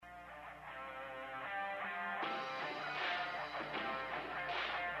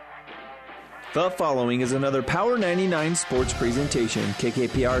The following is another Power 99 sports presentation.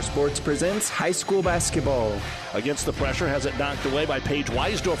 KKPR Sports presents high school basketball. Against the pressure, has it knocked away by Paige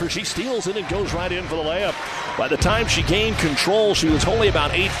Weisdorfer. She steals it and goes right in for the layup. By the time she gained control, she was only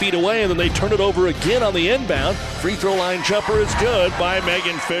about 8 feet away, and then they turn it over again on the inbound. Free throw line jumper is good by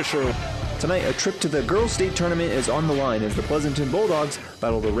Megan Fisher. Tonight, a trip to the girls' state tournament is on the line as the Pleasanton Bulldogs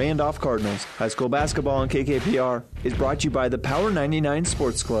battle the Randolph Cardinals. High school basketball on KKPR is brought to you by the Power 99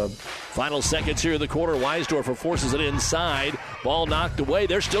 Sports Club. Final seconds here in the quarter. Weisdorfer forces it inside. Ball knocked away.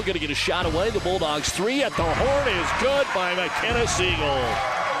 They're still going to get a shot away. The Bulldogs' three at the horn is good by McKenna Siegel.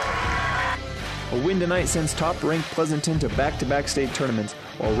 A win tonight sends top-ranked Pleasanton to back-to-back state tournaments,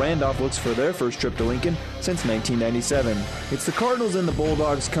 while Randolph looks for their first trip to Lincoln since 1997. It's the Cardinals and the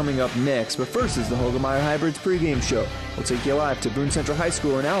Bulldogs coming up next, but first is the Hoegemeyer Hybrids pregame show. We'll take you live to Boone Central High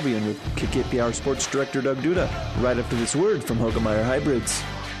School in Albion with KKPR Sports Director Doug Duda, right after this word from Hoegemeyer Hybrids.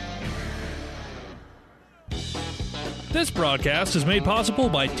 This broadcast is made possible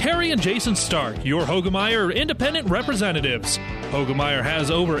by Terry and Jason Stark, your Hoegemeyer independent representatives. Hoegemeyer has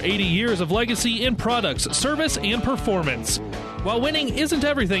over 80 years of legacy in products, service, and performance. While winning isn't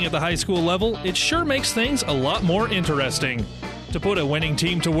everything at the high school level, it sure makes things a lot more interesting. To put a winning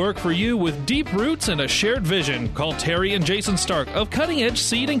team to work for you with deep roots and a shared vision, call Terry and Jason Stark of Cutting Edge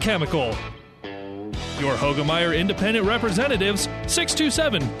Seed and Chemical. Your Hoegemeyer independent representatives,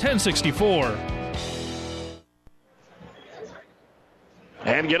 627-1064.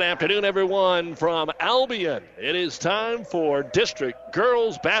 And good afternoon, everyone, from Albion. It is time for District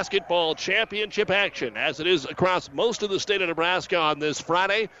Girls Basketball Championship action, as it is across most of the state of Nebraska on this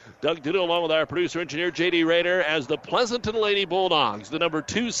Friday. Doug Duda, along with our producer-engineer, J.D. Rader, as the Pleasanton Lady Bulldogs, the number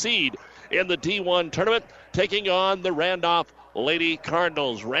 2 seed in the D1 tournament, taking on the Randolph Lady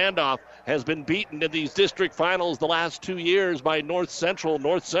Cardinals. Randolph has been beaten in these district finals the last 2 years by North Central.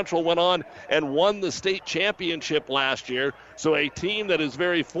 North Central went on and won the state championship last year. So a team that is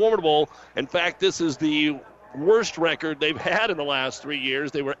very formidable. In fact, this is the worst record they've had in the last 3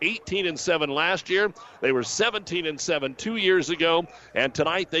 years. They were 18-7 last year. They were 17-7 2 years ago. And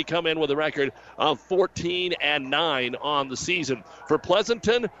tonight they come in with a record of 14-9 on the season. For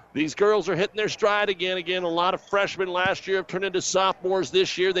Pleasanton, these girls are hitting their stride again. A lot of freshmen last year have turned into sophomores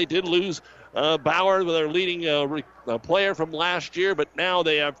this year. They did lose Bauer, their leading player from last year, but now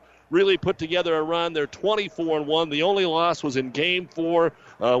they have really put together a run. They're 24-1. The only loss was in Game 4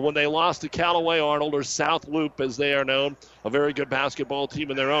 when they lost to Callaway Arnold, or South Loop as they are known, a very good basketball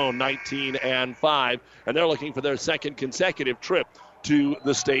team in their own, 19-5. And they're looking for their second consecutive trip to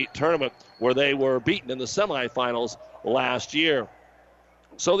the state tournament, where they were beaten in the semifinals last year.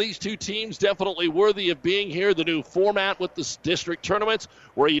 So these two teams definitely worthy of being here. The new format with the district tournaments,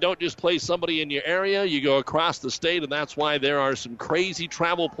 where you don't just play somebody in your area, you go across the state, and that's why there are some crazy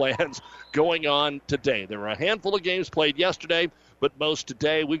travel plans going on today. There were a handful of games played yesterday, but most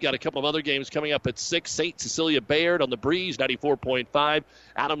today. We've got a couple of other games coming up at 6. St. Cecilia Bayard on the Breeze, 94.5.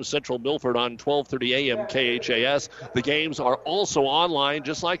 Adams Central Milford on 12:30 a.m. KHAS. The games are also online,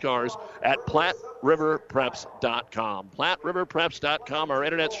 just like ours, at PlatteRiverPreps.com. PlatteRiverPreps.com, our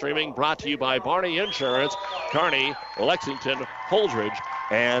internet streaming, brought to you by Barney Insurance, Kearney, Lexington, Holdridge,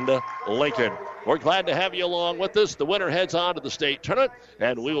 and Lincoln. We're glad to have you along with us. The winner heads on to the state tournament,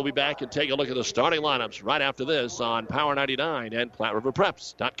 and we will be back and take a look at the starting lineups right after this on Power 99 and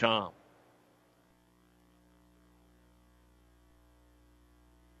PlatteRiverPreps.com.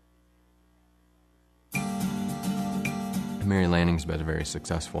 Mary Lanning's been a very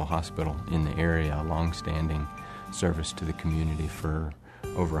successful hospital in the area, a long-standing service to the community for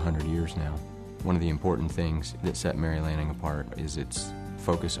over 100 years now. One of the important things that set Mary Lanning apart is its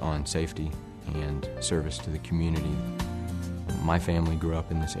focus on safety and service to the community. My family grew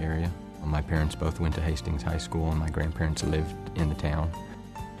up in this area. My parents both went to Hastings High School, and my grandparents lived in the town.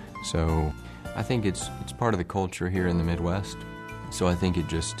 So I think it's part of the culture here in the Midwest. So I think it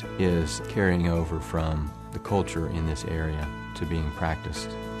just is carrying over from the culture in this area to being practiced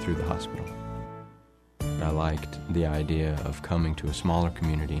through the hospital. I liked the idea of coming to a smaller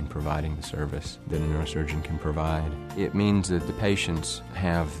community and providing the service that a neurosurgeon can provide. It means that the patients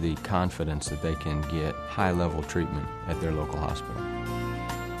have the confidence that they can get high-level treatment at their local hospital.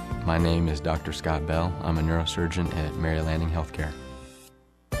 My name is Dr. Scott Bell. I'm a neurosurgeon at Mary Lanning Healthcare.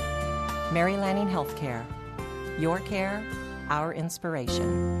 Mary Lanning Healthcare. Your care, our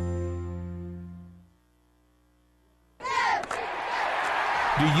inspiration.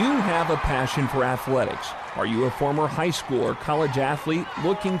 Do you have a passion for athletics? Are you a former high school or college athlete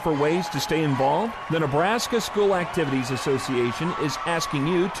looking for ways to stay involved? The Nebraska School Activities Association is asking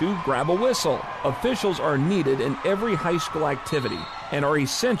you to grab a whistle. Officials are needed in every high school activity. and are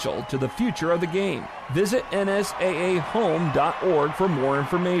essential to the future of the game. Visit nsaahome.org for more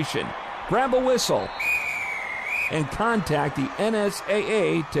information. Grab a whistle and contact the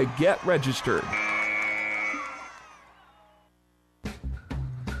NSAA to get registered.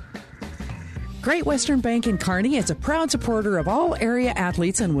 Great Western Bank in Kearney is a proud supporter of all area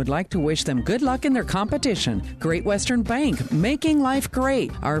athletes and would like to wish them good luck in their competition. Great Western Bank, making life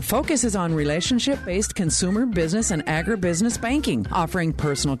great. Our focus is on relationship-based consumer, business, and agribusiness banking, offering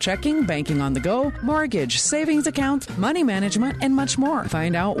personal checking, banking on the go, mortgage, savings accounts, money management, and much more.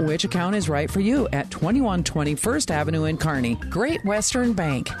 Find out which account is right for you at 2120 First Avenue in Kearney. Great Western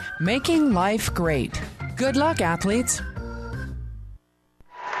Bank, making life great. Good luck, athletes.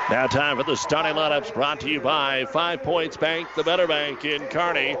 Now time for the starting lineups brought to you by 5 Points Bank, the better bank in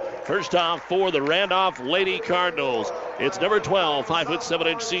Kearney. First off for the Randolph Lady Cardinals, it's number 12,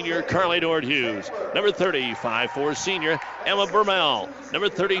 5'7" senior Carly Nordhughes. Number 30, 5'4" senior Emma Bermel. Number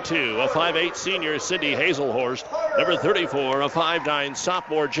 32, a 5'8" senior Cindy Hazelhorst. Number 34, a 5'9"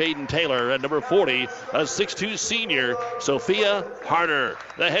 sophomore Jaden Taylor. And number 40, a 6'2" senior Sophia Harder.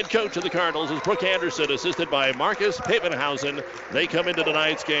 The head coach of the Cardinals is Brooke Anderson, assisted by Marcus Papenhausen. They come into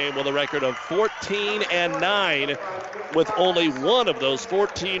tonight's game with a record of 14-9, with only one of those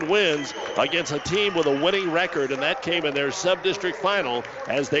 14 wins against a team with a winning record, and that came in their sub-district final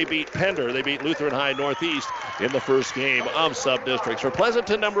as they beat Pender. They beat Lutheran High Northeast in the first game of sub-districts. For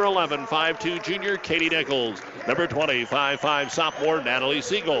Pleasanton, number 11, 5'2" junior Katie Nichols. Number 20, 5'5" sophomore Natalie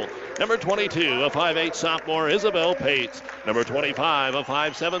Siegel. Number 22, a 5'8" sophomore Isabel Pates. Number 25, a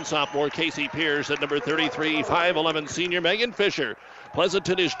 5'7" sophomore Casey Pierce. And number 33, 5'11" senior Megan Fisher.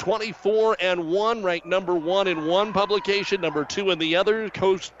 Pleasanton is 24-1, ranked number 1 in one publication, number 2 in the other,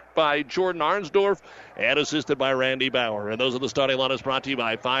 coached by Jordan Arnsdorf and assisted by Randy Bauer. And those are the starting lineups brought to you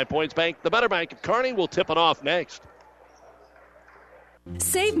by 5 Points Bank, the better bank of Kearney. Will tip it off next.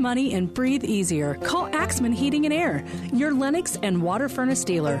 Save money and breathe easier. Call Axman Heating and Air, your Lennox and water furnace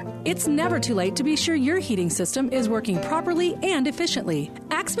dealer. It's never too late to be sure your heating system is working properly and efficiently.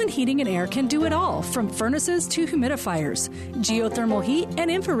 Axman Heating and Air can do it all, from furnaces to humidifiers, geothermal heat, and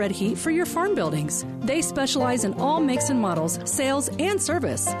infrared heat for your farm buildings. They specialize in all makes and models, sales, and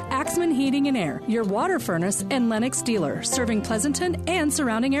service. Axman Heating and Air, your water furnace and Lennox dealer, serving Pleasanton and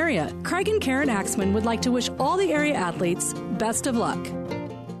surrounding area. Craig and Karen Axman would like to wish all the area athletes best of luck.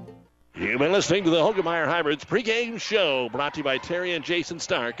 You've been listening to the Hogemeyer Hybrids pregame show, brought to you by Terry and Jason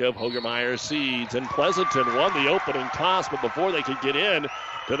Stark of Hogemeyer Seeds. And Pleasanton won the opening toss, but before they could get in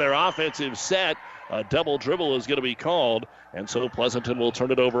to their offensive set, a double dribble is going to be called. And so Pleasanton will turn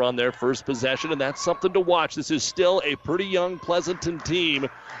it over on their first possession, and that's something to watch. This is still a pretty young Pleasanton team.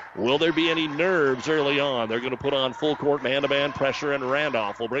 Will there be any nerves early on? They're going to put on full court man-to-man pressure, and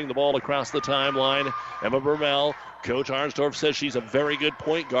Randolph will bring the ball across the timeline. Emma Bermel, Coach Arnsdorf says she's a very good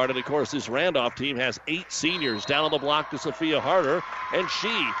point guard, and of course this Randolph team has 8 seniors. Down on the block to Sophia Harder, and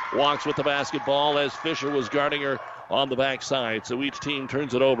she walks with the basketball as Fisher was guarding her on the backside. So each team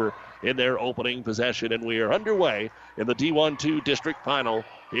turns it over in their opening possession, and we are underway in the D1-2 district final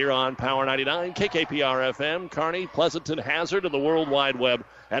here on Power 99, KKPR FM, Kearney, Pleasanton, Hazard, and the World Wide Web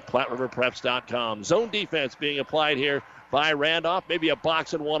at PlatteRiverPreps.com. Zone defense being applied here by Randolph. Maybe a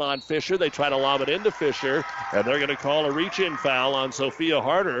box and one on Fisher. They try to lob it into Fisher, and they're going to call a reach-in foul on Sophia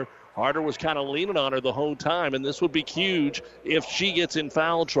Harder. Harder was kind of leaning on her the whole time, and this would be huge if she gets in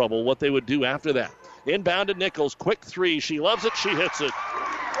foul trouble, what they would do after that. Inbound to Nichols. Quick three. She loves it. She hits it.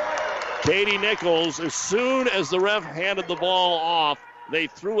 Katie Nichols, as soon as the ref handed the ball off, they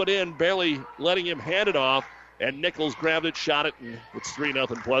threw it in, barely letting him hand it off, and Nichols grabbed it, shot it, and it's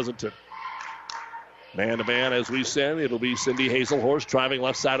 3-0 Pleasanton. Man-to-man, as we said, it'll be Cindy Hazelhorst driving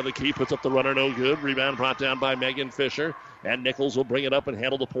left side of the key, puts up the runner, no good. Rebound brought down by Megan Fisher, and Nichols will bring it up and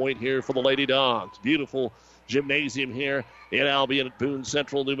handle the point here for the Lady Dogs. Beautiful gymnasium here in Albion at Boone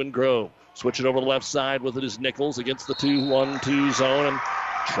Central Newman Grove. Switch it over to the left side with it is Nichols against the 2-1-2 zone, and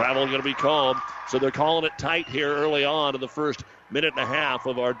travel going to be called. So they're calling it tight here early on in the first minute and a half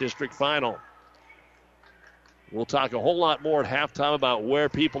of our district final. We'll talk a whole lot more at halftime about where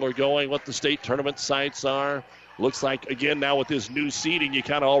people are going, what the state tournament sites are. Looks like, again, now with this new seeding, you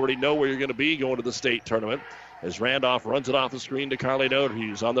kind of already know where you're going to be going to the state tournament. As Randolph runs it off the screen to Carly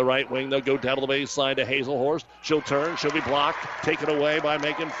Nordhughes. On the right wing, they'll go down to the baseline to Hazelhorst. She'll turn. She'll be blocked. Taken away by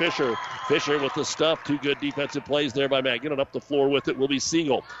Megan Fisher. Fisher with the stuff. 2 good defensive plays there by Megan. And up the floor with it will be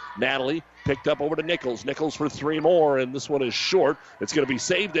Siegel. Natalie picked up over to Nichols. Nichols for 3 more, and this one is short. It's going to be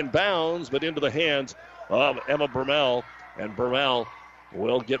saved in bounds, but into the hands of Emma Bermel. And Bermel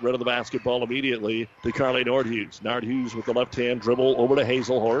will get rid of the basketball immediately to Carly Nordhughes. Nordhughes with the left-hand dribble over to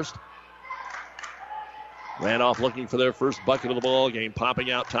Hazelhorst. Randolph looking for their first bucket of the ball game.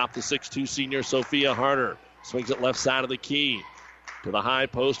 Popping out top, the 6'2 senior Sophia Harder. Swings it left side of the key to the high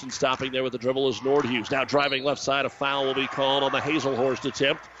post, and stopping there with the dribble is Nordhus. Now driving left side, a foul will be called on the Hazelhorst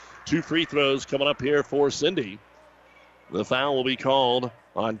attempt. 2 free throws coming up here for Cindy. The foul will be called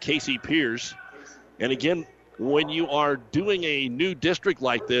on Casey Pierce. And again, when you are doing a new district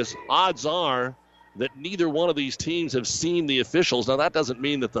like this, odds are that neither one of these teams have seen the officials. Now, that doesn't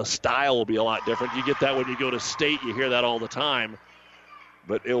mean that the style will be a lot different. You get that when you go to state. You hear that all the time.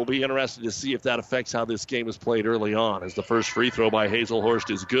 But it will be interesting to see if that affects how this game is played early on, as the first free throw by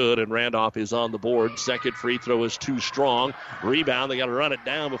Hazelhorst is good, and Randolph is on the board. Second free throw is too strong. Rebound, they got to run it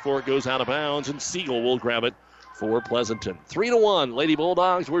down before it goes out of bounds, and Siegel will grab it for Pleasanton. 3-1, Lady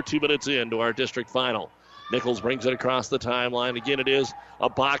Bulldogs. We're 2 minutes into our district final. Nichols brings it across the timeline. Again, it is a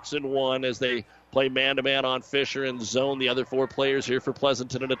box and one as they play man-to-man on Fisher and zone the other 4 players here for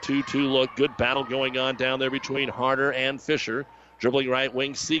Pleasanton in a 2-2 look. Good battle going on down there between Harder and Fisher. Dribbling right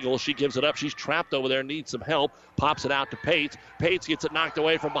wing, Siegel. She gives it up. She's trapped over there, needs some help. Pops it out to Pates. Pates gets it knocked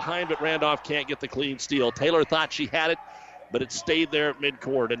away from behind, but Randolph can't get the clean steal. Taylor thought she had it, but it stayed there at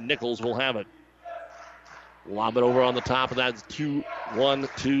midcourt, and Nichols will have it. Lob it over on the top of that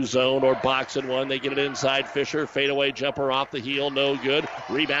 2-1-2 zone or box and one. They get it inside Fisher. Fadeaway jumper off the heel. No good.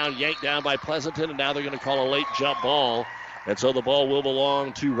 Rebound yanked down by Pleasanton, and now they're going to call a late jump ball. And so the ball will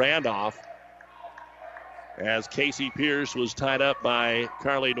belong to Randolph, as Casey Pierce was tied up by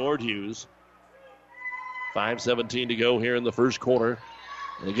Carly Nordhus. 5:17 to go here in the first quarter.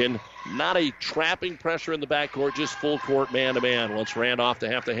 And again, not a trapping pressure in the backcourt, just full court man-to-man. Wants Randolph to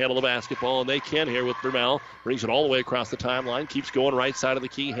have to handle the basketball, and they can here with Bermel. Brings it all the way across the timeline, keeps going right side of the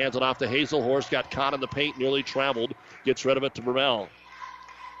key, hands it off to Hazelhorst. Got caught in the paint, nearly traveled, gets rid of it to Bermel.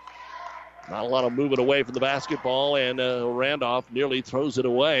 Not a lot of movement away from the basketball, and Randolph nearly throws it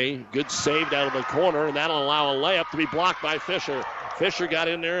away. Good save down in the corner, and that'll allow a layup to be blocked by Fisher. Fisher got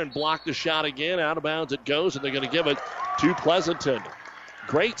in there and blocked the shot again. Out of bounds it goes, and they're going to give it to Pleasanton.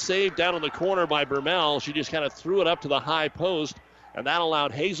 Great save down in the corner by Bermel. She just kind of threw it up to the high post, and that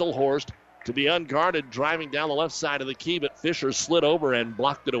allowed Hazelhorst to be unguarded, driving down the left side of the key, but Fisher slid over and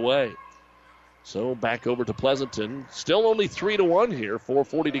blocked it away. So back over to Pleasanton. Still only 3-1 here.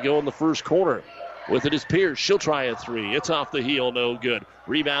 4:40 to go in the first quarter. With it is Pierce. She'll try a 3. It's off the heel. No good.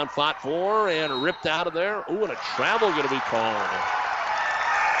 Rebound fought for and ripped out of there. Ooh, and a travel going to be called.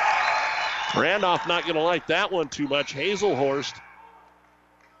 Randolph not going to like that one too much. Hazelhorst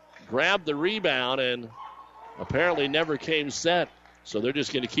grabbed the rebound and apparently never came set. So they're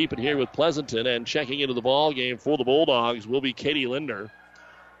just going to keep it here with Pleasanton. And checking into the ball game for the Bulldogs will be Katie Linder.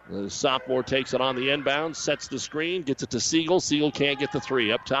 The sophomore takes it on the inbound, sets the screen, gets it to Siegel. Siegel can't get the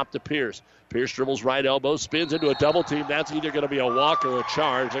 3. Up top to Pierce. Pierce dribbles right elbow, spins into a double team. That's either going to be a walk or a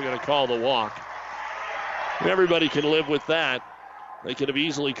charge. They're going to call the walk. Everybody can live with that. They could have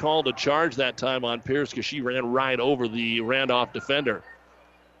easily called a charge that time on Pierce because she ran right over the Randolph defender.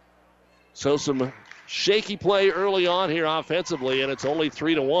 So some shaky play early on here offensively, and it's only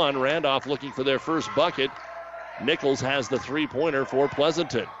 3-1. Randolph looking for their first bucket. Nichols has the 3-pointer for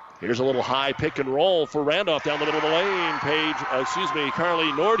Pleasanton. Here's a little high pick and roll for Randolph down the middle of the lane.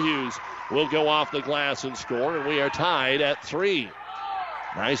 Carly Nordhus will go off the glass and score, and we are tied at 3.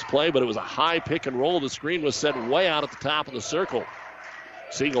 Nice play, but it was a high pick and roll. The screen was set way out at the top of the circle.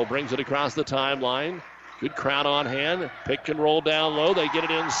 Siegel brings it across the timeline. Good crowd on hand. Pick and roll down low. They get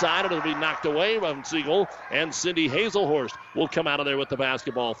it inside. It'll be knocked away from Siegel, and Cindy Hazelhorst will come out of there with the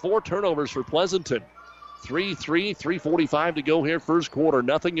basketball. 4 turnovers for Pleasanton. 3:45 to go here first quarter.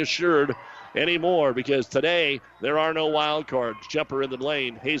 Nothing assured anymore because today there are no wild cards. Jumper in the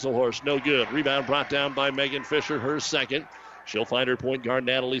lane. Hazelhorst, no good. Rebound brought down by Megan Fisher, her second. She'll find her point guard,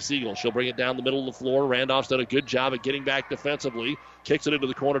 Natalie Siegel. She'll bring it down the middle of the floor. Randolph's done a good job at getting back defensively. Kicks it into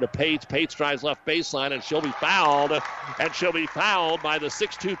the corner to Pates. Pates drives left baseline, and she'll be fouled. And she'll be fouled by the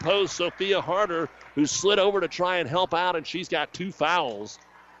 6'2 post, Sophia Harder, who slid over to try and help out, and she's got 2 fouls.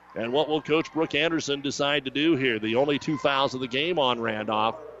 And what will Coach Brooke Anderson decide to do here? The only 2 fouls of the game on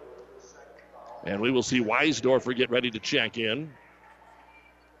Randolph. And we will see Weisdorfer get ready to check in.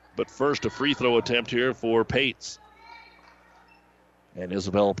 But first, a free throw attempt here for Pates. And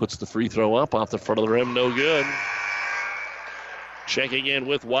Isabel puts the free throw up off the front of the rim. No good. Checking in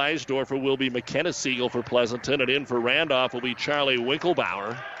with Weisdorfer will be McKenna Siegel for Pleasanton. And in for Randolph will be Charlie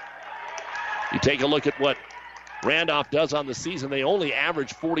Winkelbauer. You take a look at what Randolph does on the season. They only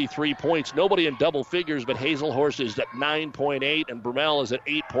average 43 points. Nobody in double figures, but Hazelhorst is at 9.8, and Bermel is at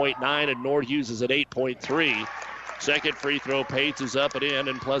 8.9, and Nordhus is at 8.3. Second free throw, Pates is up and in,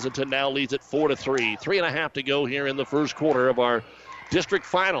 and Pleasanton now leads at 4-3. 3.5 to go here in the first quarter of our district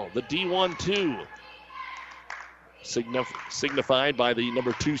final, the D1-2. signified by the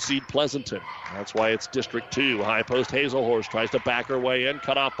number 2 seed Pleasanton. That's why it's District 2. High post Hazelhorst tries to back her way in,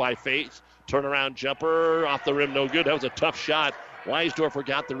 cut off by Fates. Turnaround jumper off the rim, no good. That was a tough shot. Weisdorfer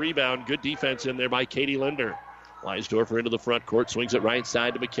got the rebound. Good defense in there by Katie Linder. Weisdorfer into the front court, swings it right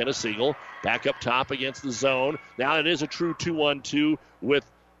side to McKenna Siegel. Back up top against the zone. Now it is a true 2-1-2 with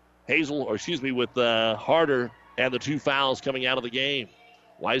Harder and the 2 fouls coming out of the game.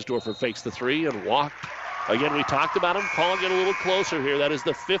 Weisdorfer fakes the 3 and walked. Again, we talked about him calling it a little closer here. That is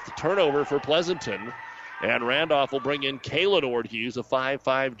the 5th turnover for Pleasanton. And Randolph will bring in Kayla Nordhughes, a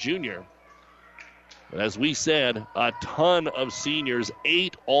 5'5 junior. As we said, a ton of seniors,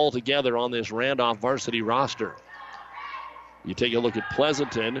 8 altogether on this Randolph varsity roster. You take a look at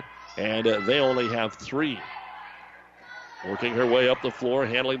Pleasanton, and they only have 3. Working her way up the floor,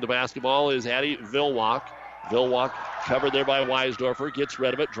 handling the basketball is Addie Vilwalk. Vilwalk covered there by Weisdorfer, gets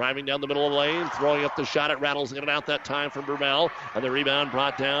rid of it, driving down the middle of the lane, throwing up the shot. It rattles in and out that time from Burmell, and the rebound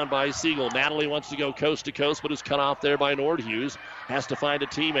brought down by Siegel. Natalie wants to go coast to coast, but is cut off there by Nordhughes. Has to find a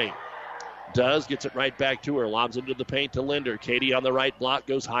teammate. Does, gets it right back to her, lobs into the paint to Linder. Katie on the right block,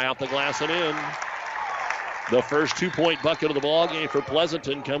 goes high off the glass and in. The first 2-point bucket of the ball game for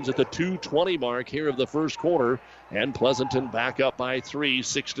Pleasanton comes at the 2:20 mark here of the first quarter, and Pleasanton back up by 3,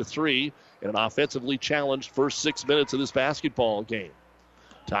 6-3, in an offensively challenged first 6 minutes of this basketball game.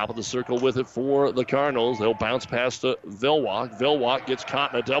 Top of the circle with it for the Cardinals. They'll bounce past Vilwalk. Vilwalk gets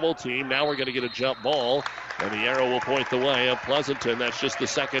caught in a double team. Now we're going to get a jump ball, and the arrow will point the way of Pleasanton. That's just the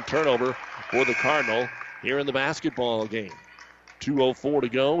second turnover for the Cardinal here in the basketball game. 2:04 to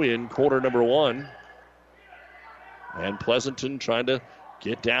go in quarter number 1. And Pleasanton trying to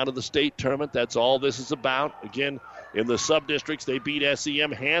get down to the state tournament. That's all this is about. Again, in the sub-districts, they beat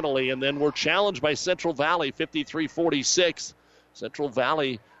SEM handily, and then were challenged by Central Valley, 53-46. Central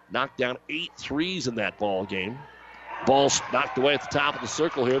Valley knocked down 8 threes in that ball game. Ball's knocked away at the top of the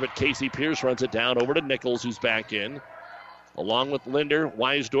circle here, but Casey Pierce runs it down over to Nichols, who's back in. Along with Linder,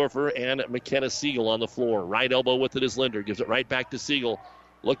 Weisdorfer, and McKenna Siegel on the floor. Right elbow with it is Linder. Gives it right back to Siegel.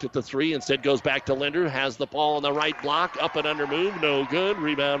 Looked at the 3, instead goes back to Linder. Has the ball on the right block. Up and under move. No good.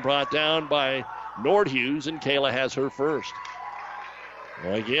 Rebound brought down by Nordhughes, and Kayla has her first.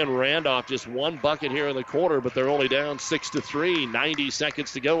 Well, again, Randolph just 1 bucket here in the quarter, but they're only down 6-3. 90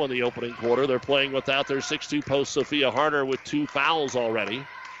 seconds to go in the opening quarter. They're playing without their 6'2 post, Sophia Harder, with 2 fouls already.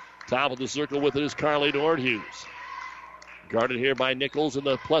 Top of the circle with it is Carly Nordhughes. Guarded here by Nichols in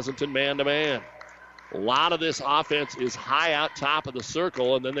the Pleasanton man-to-man. A lot of this offense is high out top of the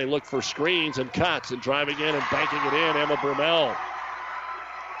circle, and then they look for screens and cuts, and driving in and banking it in, Emma Burmell.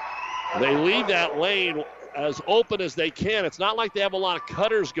 They leave that lane as open as they can. It's not like they have a lot of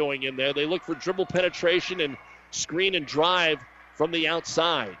cutters going in there. They look for dribble penetration and screen and drive from the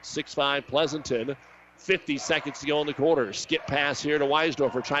outside. 6'5 Pleasanton. 50 seconds to go in the quarter. Skip pass here to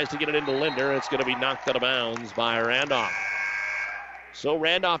Weisdorfer. Tries to get it into Linder. It's going to be knocked out of bounds by Randolph. So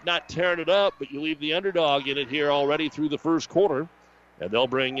Randolph not tearing it up, but you leave the underdog in it here already through the first quarter. And they'll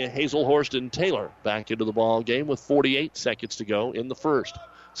bring Hazelhorst and Taylor back into the ball game with 48 seconds to go in the first.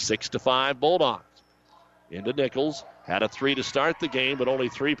 6-5 Bulldogs. Into Nichols. Had a 3 to start the game, but only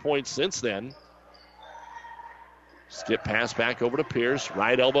 3 points since then. Skip pass back over to Pierce.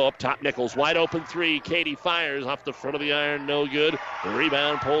 Right elbow up top. Nichols. Wide open 3. Katie fires off the front of the iron. No good. The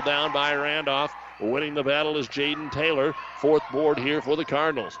rebound pulled down by Randolph. Winning the battle is Jaden Taylor. 4th board here for the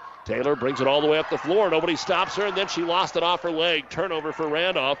Cardinals. Taylor brings it all the way up the floor. Nobody stops her, and then she lost it off her leg. Turnover for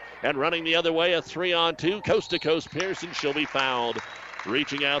Randolph. And running the other way, a 3-on-2. Coast-to-coast Pearson. She'll be fouled.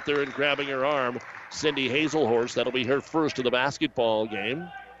 Reaching out there and grabbing her arm, Cindy Hazelhorst. That'll be her first of the basketball game.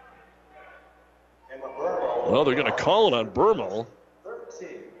 Well, they're going to call it on Burmell.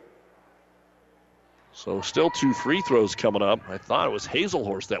 So still 2 free throws coming up. I thought it was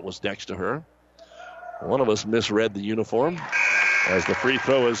Hazelhorst that was next to her. One of us misread the uniform as the free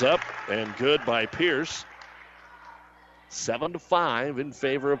throw is up and good by Pierce. 7-5 in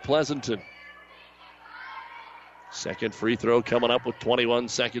favor of Pleasanton. Second free throw coming up with 21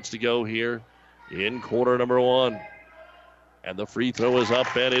 seconds to go here in quarter number 1. And the free throw is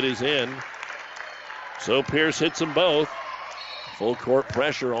up and it is in. So Pierce hits them both. Full court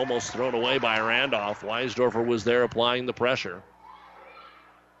pressure almost thrown away by Randolph. Weisdorfer was there applying the pressure.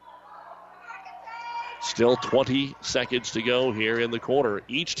 Still 20 seconds to go here in the quarter.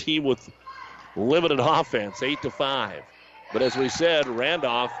 Each team with limited offense, 8-5. But as we said,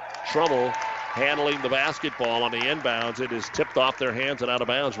 Randolph, trouble handling the basketball on the inbounds. It is tipped off their hands and out of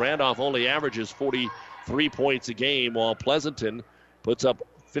bounds. Randolph only averages 43 points a game, while Pleasanton puts up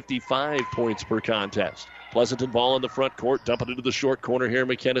 55 points per contest. Pleasanton ball in the front court, dump it into the short corner here,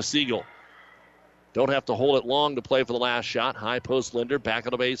 McKenna Siegel. Don't have to hold it long to play for the last shot. High post Linder, back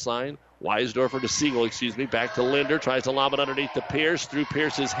on the baseline. Weisdorfer to Siegel, back to Linder. Tries to lob it underneath to Pierce. Through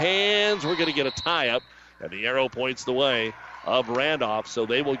Pierce's hands. We're going to get a tie-up. And the arrow points the way of Randolph. So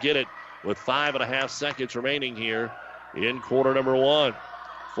they will get it with 5.5 seconds remaining here in quarter number 1.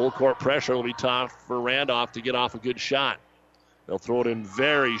 Full court pressure will be tough for Randolph to get off a good shot. They'll throw it in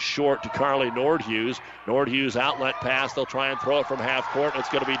very short to Carly Nordhughes. Nordhughes outlet pass. They'll try and throw it from half court. It's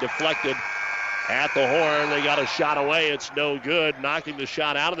going to be deflected at the horn. They got a shot away. It's no good. Knocking the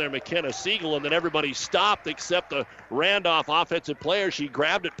shot out of there, McKenna Siegel, and then everybody stopped except the Randolph offensive player. She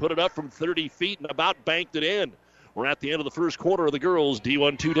grabbed it, put it up from 30 feet, and about banked it in. We're at the end of the first quarter of the girls'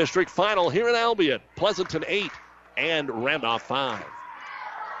 D1-2 district final here in Albion. Pleasanton 8 and Randolph 5.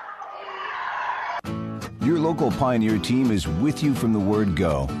 Your local Pioneer team is with you from the word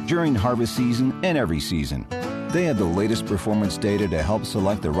go during harvest season and every season. They have the latest performance data to help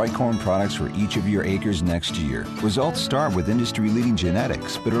select the right corn products for each of your acres next year. Results start with industry-leading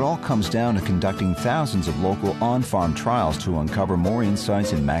genetics, but it all comes down to conducting thousands of local on-farm trials to uncover more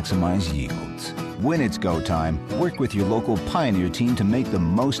insights and maximize yields. When it's go time, work with your local Pioneer team to make the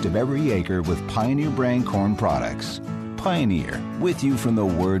most of every acre with Pioneer brand corn products. Pioneer, with you from the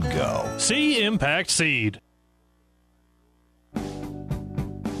word go. See Impact Seed.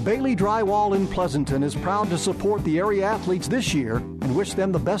 Bailey Drywall in Pleasanton is proud to support the area athletes this year and wish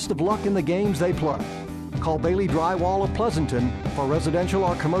them the best of luck in the games they play. Call Bailey Drywall of Pleasanton for residential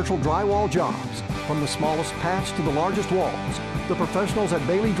or commercial drywall jobs. From the smallest patch to the largest walls, the professionals at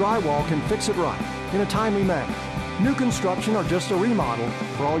Bailey Drywall can fix it right in a timely manner. New construction or just a remodel,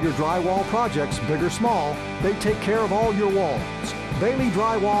 for all your drywall projects, big or small, they take care of all your walls. Bailey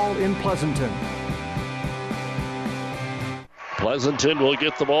Drywall in Pleasanton. Pleasanton will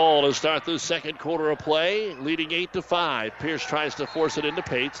get the ball to start the second quarter of play, leading 8-5. Pierce tries to force it into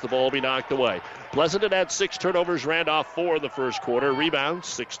Pates. The ball will be knocked away. Pleasanton had 6 turnovers. Randolph 4 in the first quarter. Rebounds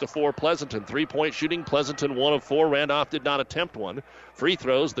 6-4 Pleasanton. 3-point shooting. Pleasanton 1 of 4. Randolph did not attempt one. Free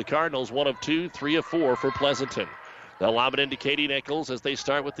throws. The Cardinals 1 of 2. 3 of 4 for Pleasanton. They'll lob it into Katie Nichols as they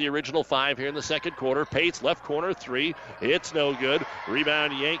start with the original 5 here in the second quarter. Pates, left corner, 3. It's no good.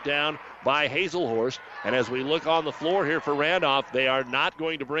 Rebound yanked down by Hazelhorst. And as we look on the floor here for Randolph, they are not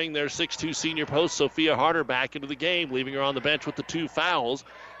going to bring their 6'2 senior post, Sophia Harder, back into the game, leaving her on the bench with the 2 fouls.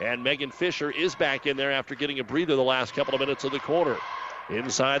 And Megan Fisher is back in there after getting a breather the last couple of minutes of the quarter.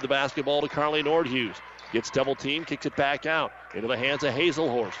 Inside the basketball to Carly Nordhughes. Gets double team, kicks it back out into the hands of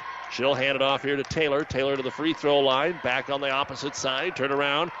Hazelhorst. She'll hand it off here to Taylor. Taylor to the free throw line. Back on the opposite side. Turn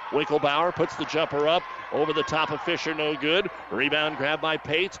around. Winklebauer puts the jumper up. Over the top of Fisher. No good. Rebound grabbed by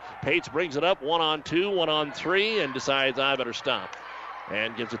Pates. Pates brings it up. 1-on-2, 1-on-3, and decides I better stop.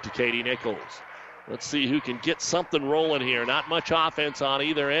 And gives it to Katie Nichols. Let's see who can get something rolling here. Not much offense on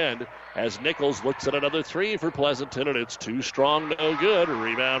either end as Nichols looks at another 3 for Pleasanton, and it's too strong. No good.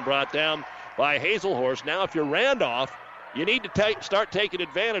 Rebound brought down by Hazelhorst. Now if you're Randolph, you need to start taking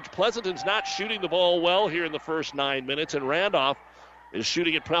advantage. Pleasanton's not shooting the ball well here in the first 9 minutes, and Randolph is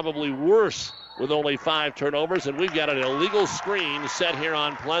shooting it probably worse with only 5 turnovers, and we've got an illegal screen set here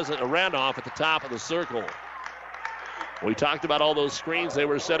on Randolph at the top of the circle. We talked about all those screens they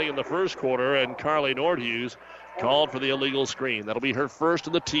were setting in the first quarter, and Carly Nordhughes called for the illegal screen. That'll be her first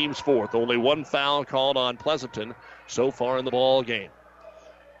and the team's 4th. Only 1 foul called on Pleasanton so far in the ball game.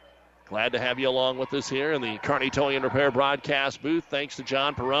 Glad to have you along with us here in the Kearney Towing and Repair broadcast booth. Thanks to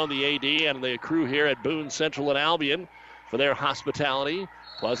John Perrone, the AD, and the crew here at Boone Central and Albion for their hospitality.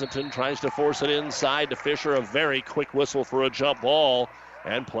 Pleasanton tries to force it inside to Fisher. A very quick whistle for a jump ball,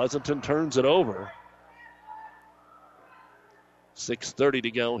 and Pleasanton turns it over. 6:30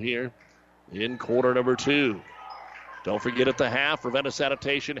 to go here in quarter number 2. Don't forget at the half, Ravenna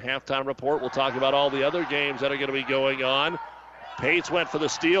Sanitation halftime report. We'll talk about all the other games that are going to be going on. Pates went for the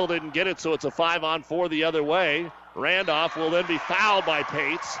steal, didn't get it, so it's a 5-on-4 the other way. Randolph will then be fouled by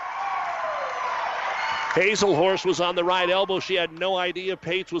Pates. Hazelhorst was on the right elbow. She had no idea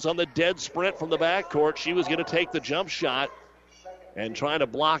Pates was on the dead sprint from the backcourt. She was going to take the jump shot and trying to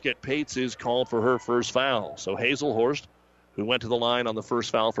block it. Pates is called for her first foul. So Hazelhorst, who went to the line on the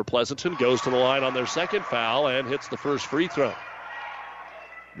first foul for Pleasanton, goes to the line on their second foul and hits the first free throw.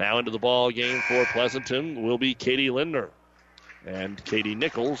 Now into the ball game for Pleasanton will be Katie Lindner. And Katie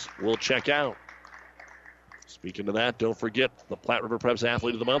Nichols will check out. Speaking of that, don't forget the Platte River Preps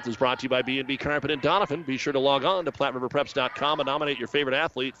Athlete of the Month is brought to you by B&B Carpet in Donovan. Be sure to log on to PlatteRiverPreps.com and nominate your favorite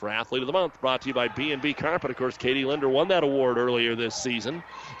athlete for Athlete of the Month. Brought to you by B&B Carpet. Of course, Katie Linder won that award earlier this season.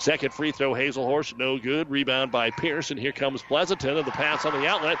 Second free throw, Hazelhorst, no good. Rebound by Pierce, and here comes Pleasanton, and the pass on the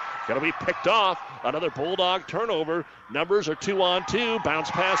outlet going to be picked off. Another Bulldog turnover. Numbers are 2-on-2.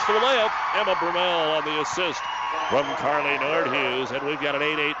 Bounce pass for the layup. Emma Brummel on the assist from Carly Nordhughes, and we've got an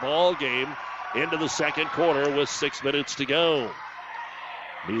 8-8 ball game into the second quarter with 6 minutes to go.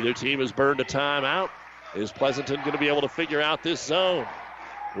 Neither team has burned a timeout. Is Pleasanton going to be able to figure out this zone?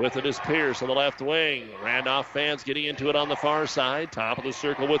 With it is Pierce on the left wing. Randolph fans getting into it on the far side. Top of the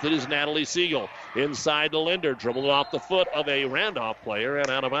circle with it is Natalie Siegel. Inside to Linder. Dribbled off the foot of a Randolph player and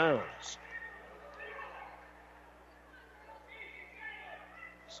out of bounds.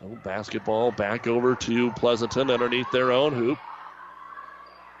 So basketball back over to Pleasanton underneath their own hoop.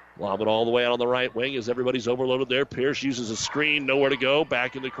 Lob it all the way out on the right wing as everybody's overloaded there. Pierce uses a screen, nowhere to go.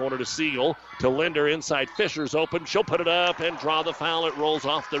 Back in the corner to Siegel. To Linder inside. Fisher's open. She'll put it up and draw the foul. It rolls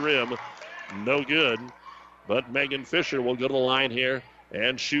off the rim. No good. But Megan Fisher will go to the line here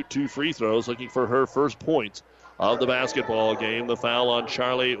and shoot 2 free throws, looking for her first points of the basketball game. The foul on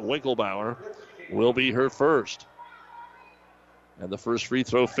Charlie Winkelbauer will be her first. And the first free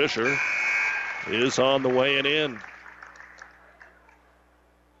throw, Fisher, is on the way and in.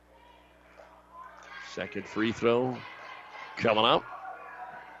 Second free throw coming up.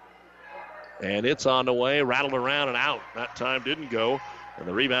 And it's on the way. Rattled around and out. That time didn't go. And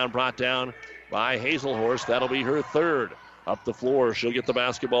the rebound brought down by Hazelhorst. That'll be her third. Up the floor. She'll get the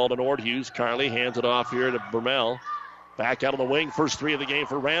basketball to Nordhughes. Carly hands it off here to Brummel. Back out on the wing. First 3 of the game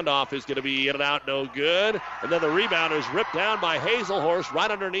for Randolph is going to be in and out. No good. And then the rebound is ripped down by Hazelhorst right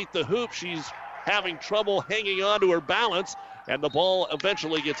underneath the hoop. She's having trouble hanging on to her balance. And the ball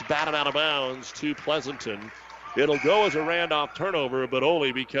eventually gets batted out of bounds to Pleasanton. It'll go as a Randolph turnover, but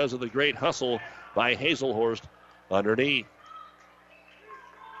only because of the great hustle by Hazelhorst underneath.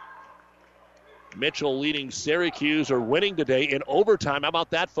 Mitchell leading Syracuse are winning today in overtime. How about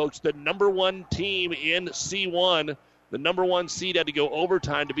that, folks? The number 1 team in C1, the number 1 seed, had to go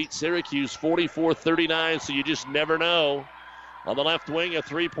overtime to beat Syracuse 44-39, so you just never know. On the left wing, a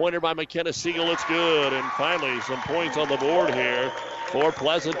 3-pointer by McKenna Siegel. It's good. And finally, some points on the board here for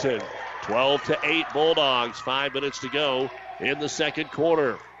Pleasanton. 12-8 Bulldogs. 5 minutes to go in the second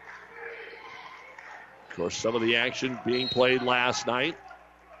quarter. Of course, some of the action being played last night.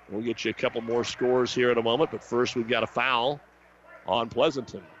 We'll get you a couple more scores here in a moment. But first, we've got a foul on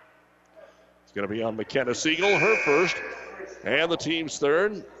Pleasanton. It's going to be on McKenna Siegel, her first. And the team's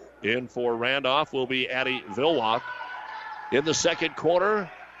third. In for Randolph will be Addie Vilwalk. In the second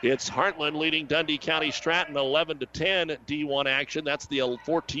quarter, it's Heartland leading Dundee County Stratton 11-10 D1 action. That's the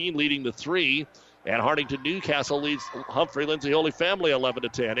 14 leading the 3. And Hartington Newcastle leads Humphrey Lindsay Holy Family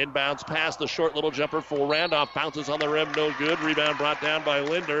 11-10. Inbounds pass, the short little jumper for Randolph. Bounces on the rim, no good. Rebound brought down by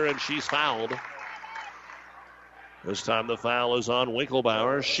Linder, and she's fouled. This time the foul is on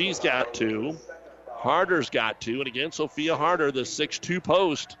Winkelbauer. She's got 2. Harder's got 2. And again, Sophia Harder, the 6'2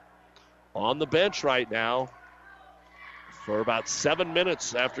 post, on the bench right now for about 7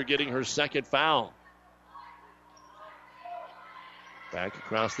 minutes after getting her second foul. Back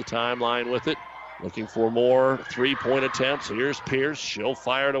across the timeline with it. Looking for more 3-point attempts. Here's Pierce. She'll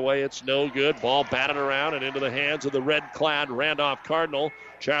fire it away. It's no good. Ball batted around and into the hands of the red-clad Randolph Cardinal.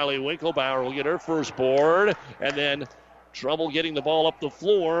 Charlie Winkelbauer will get her first board. And then trouble getting the ball up the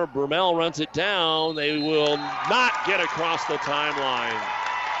floor. Brummel runs it down. They will not get across the timeline.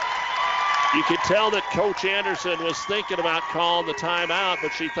 You could tell that Coach Anderson was thinking about calling the timeout,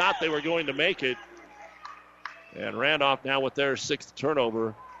 but she thought they were going to make it. And Randolph now with their 6th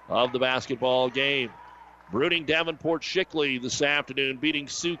turnover of the basketball game. Brooding Davenport Shickley this afternoon beating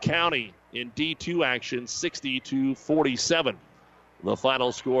Sioux County in D2 action 60-47. The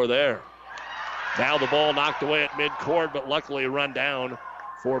final score there. Now the ball knocked away at midcourt, but luckily run down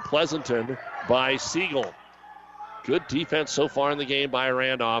for Pleasanton by Siegel. Good defense so far in the game by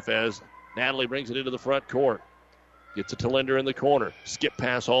Randolph as Natalie brings it into the front court. Gets it to Linder in the corner. Skip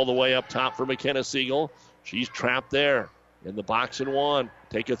pass all the way up top for McKenna Siegel. She's trapped there in the box and 1.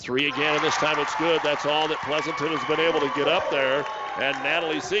 Take a 3 again, and this time it's good. That's all that Pleasanton has been able to get up there. And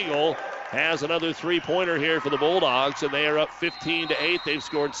Natalie Siegel has another 3-pointer here for the Bulldogs, and they are up 15-8. They've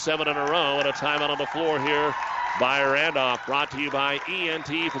scored 7 in a row, and a timeout on the floor here by Randolph. Brought to you by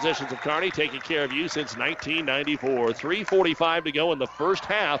ENT Physicians of Kearney, taking care of you since 1994. 3:45 to go in the first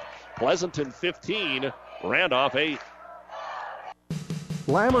half. Pleasanton 15, Randolph 8.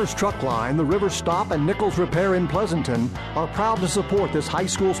 Lammers Truck Line, the River Stop, and Nichols Repair in Pleasanton are proud to support this high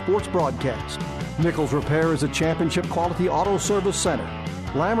school sports broadcast. Nichols Repair is a championship quality auto service center.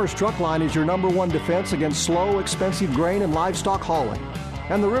 Lammers Truck Line is your #1 defense against slow, expensive grain and livestock hauling.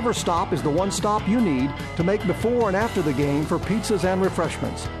 And the River Stop is the one stop you need to make before and after the game for pizzas and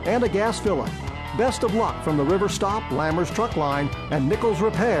refreshments, and a gas fill-up. Best of luck from the River Stop, Lammers Truck Line, and Nichols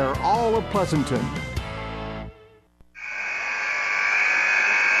Repair, all of Pleasanton.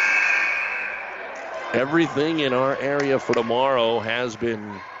 Everything in our area for tomorrow has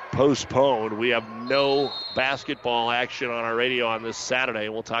been postponed. We have no basketball action on our radio on this Saturday.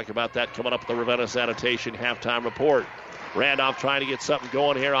 We'll talk about that coming up at the Ravenna Sanitation halftime report. Randolph trying to get something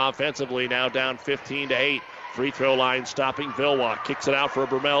going here offensively, now down 15-8. Free throw line stopping Vilwalk. Kicks it out for a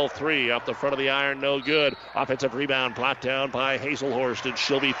Brummel three. Up the front of the iron, no good. Offensive rebound brought down by Hazelhorst, and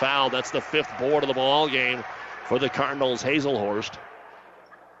she'll be fouled. That's the 5th board of the ball game for the Cardinals, Hazelhorst.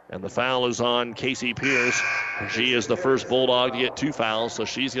 And the foul is on Casey Pierce. She is the first Bulldog to get 2 fouls, so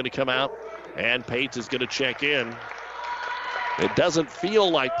she's going to come out, and Pates is going to check in. It doesn't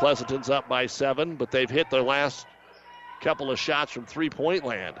feel like Pleasanton's up by 7, but they've hit their last couple of shots from three-point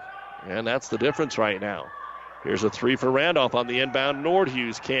land, and that's the difference right now. Here's a 3 for Randolph on the inbound.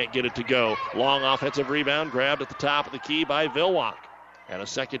 Nordhughes can't get it to go. Long offensive rebound grabbed at the top of the key by Vilwalk. And a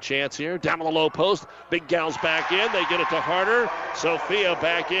second chance here. Down on the low post. Big Gals back in. They get it to Harder. Sophia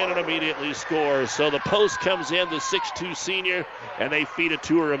back in and immediately scores. So the post comes in, the 6'2 senior, and they feed it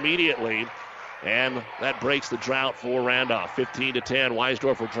to her immediately. And that breaks the drought for Randolph. 15-10.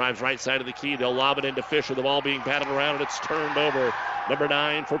 Weisdorfer drives right side of the key. They'll lob it into Fisher. The ball being batted around, and it's turned over. Number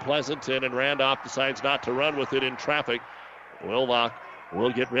 9 for Pleasanton, and Randolph decides not to run with it in traffic. Wilbach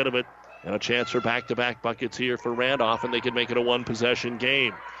will get rid of it. And a chance for back-to-back buckets here for Randolph, and they can make it a one-possession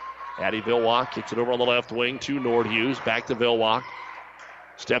game. Addie Vilwalk kicks it over on the left wing to Nordhughes. Back to Vilwalk.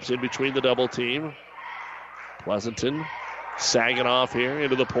 Steps in between the double team. Pleasanton sagging off here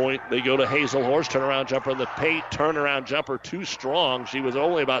into the point. They go to Hazelhorst. Turnaround jumper in the paint. Turnaround jumper too strong. She was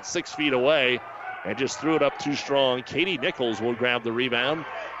only about 6 feet away and just threw it up too strong. Katie Nichols will grab the rebound.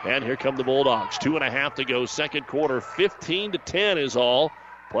 And here come the Bulldogs. 2.5 to go. Second quarter. 15-10 is all.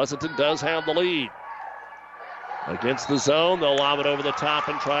 Pleasanton does have the lead. Against the zone, they'll lob it over the top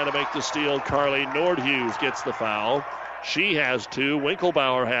and try to make the steal. Carly Nordhughes gets the foul. She has 2.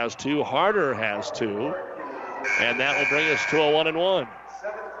 Winkelbauer has 2. Harder has 2. And that will bring us to a 1-1.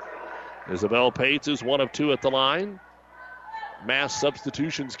 Isabel Pates is 1 of 2 at the line. Mass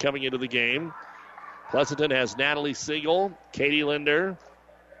substitutions coming into the game. Pleasanton has Natalie Siegel, Katie Linder,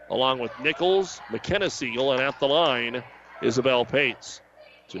 along with Nichols, McKenna Siegel, and at the line, Isabel Pates.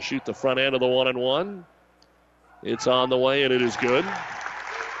 To shoot the front end of the 1-1. It's on the way, and it is good.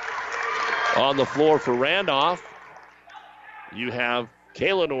 On the floor for Randolph, you have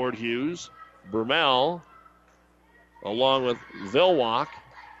Kayla Nordhughes, Brummel, along with Vilwalk,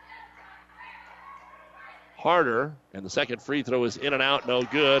 Harder, and the second free throw is in and out, no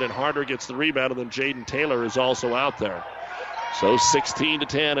good, and Harder gets the rebound, and then Jaden Taylor is also out there. So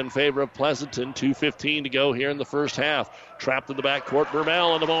 16-10 in favor of Pleasanton. 2:15 to go here in the first half. Trapped in the backcourt,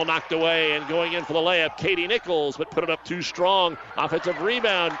 Brummel, and the ball knocked away, and going in for the layup, Katie Nichols, but put it up too strong. Offensive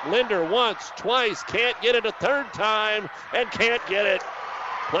rebound, Linder once, twice, can't get it a third time, and can't get it.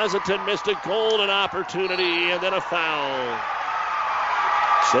 Pleasanton missed a golden opportunity, and then a foul.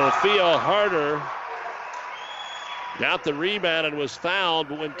 Sophia Harder got the rebound and was fouled,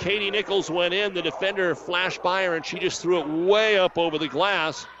 but when Katie Nichols went in, the defender flashed by her, and she just threw it way up over the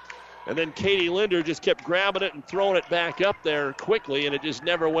glass. And then Katie Linder just kept grabbing it and throwing it back up there quickly, and it just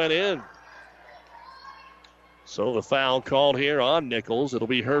never went in. So the foul called here on Nichols. It'll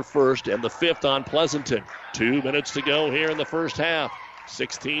be her first and the 5th on Pleasanton. 2 minutes to go here in the first half.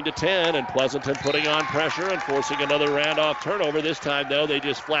 16-10, and Pleasanton putting on pressure and forcing another Randolph turnover. This time, though, they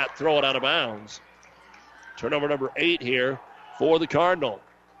just flat throw it out of bounds. Turnover number 8 here for the Cardinal.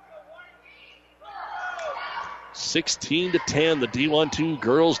 16-10, the D1-2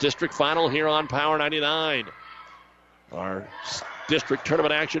 Girls District Final here on Power 99. Our district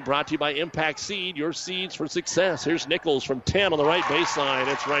tournament action brought to you by Impact Seed, your seeds for success. Here's Nichols from 10 on the right baseline.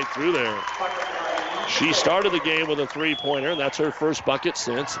 It's right through there. She started the game with a three-pointer, and that's her first bucket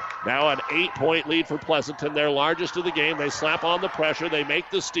since. Now an 8-point lead for Pleasanton, their largest of the game. They slap on the pressure. They make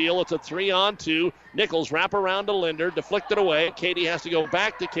the steal. It's a 3-on-2. Nichols wrap around to Linder, deflected away. Katie has to go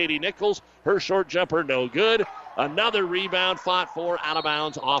back to Katie Nichols. Her short jumper, no good. Another rebound fought for, out of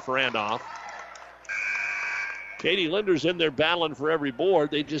bounds, off Randolph. Katie Linder's in there battling for every board.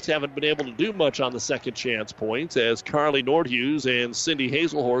 They just haven't been able to do much on the second chance points as Carly Nordhughes and Cindy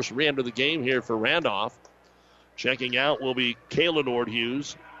Hazelhorst re-enter the game here for Randolph. Checking out will be Kayla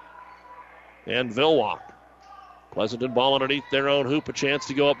Nordhughes and Vilwalk. Pleasanton ball underneath their own hoop, a chance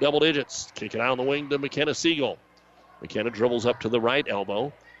to go up double digits. Kick it out on the wing to McKenna Siegel. McKenna dribbles up to the right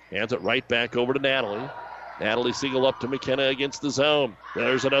elbow, hands it right back over to Natalie. Natalie Siegel up to McKenna against the zone.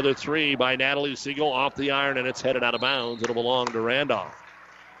 There's another three by Natalie Siegel off the iron, and it's headed out of bounds. It'll belong to Randolph.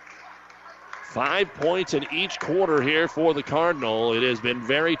 5 points in each quarter here for the Cardinal. It has been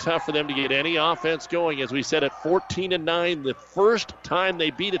very tough for them to get any offense going. As we said, at 14-9, the first time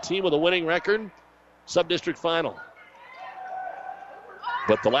they beat a team with a winning record, sub-district final.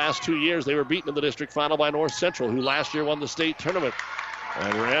 But the last 2 years, they were beaten in the district final by North Central, who last year won the state tournament.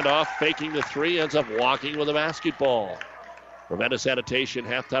 And Randolph, faking the three, ends up walking with a basketball. Ravenna Sanitation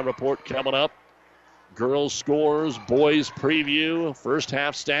halftime report coming up. Girls scores, boys preview, first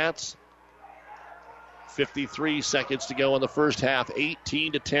half stats. 53 seconds to go in the first half.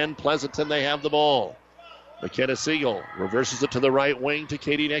 18-10, Pleasanton, they have the ball. McKenna Siegel reverses it to the right wing to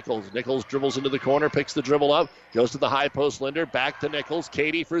Katie Nichols. Nichols dribbles into the corner, picks the dribble up, goes to the high post Linder, back to Nichols.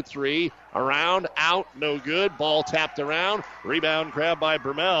 Katie for three, around, out, no good. Ball tapped around. Rebound grab by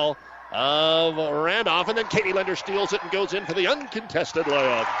Bermel of Randolph, and then Katie Linder steals it and goes in for the uncontested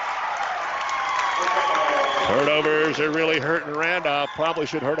layup. Turnovers are really hurting Randolph. Probably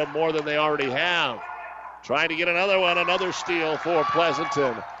should hurt them more than they already have. Trying to get another one, another steal for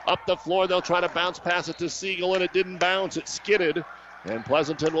Pleasanton. Up the floor, they'll try to bounce pass it to Siegel, and it didn't bounce. It skidded, and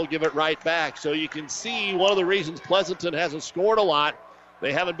Pleasanton will give it right back. So you can see one of the reasons Pleasanton hasn't scored a lot.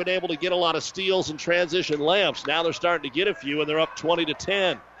 They haven't been able to get a lot of steals and transition layups. Now they're starting to get a few, and they're up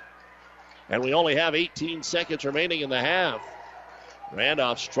 20-10. And we only have 18 seconds remaining in the half.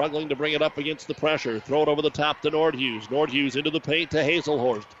 Randolph struggling to bring it up against the pressure. Throw it over the top to Nordhughes. Nordhughes into the paint to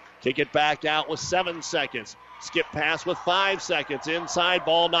Hazelhorst. Kick it back out with 7 seconds. Skip pass with 5 seconds. Inside,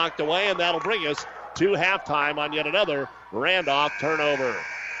 ball knocked away, and that'll bring us to halftime on yet another Randolph turnover.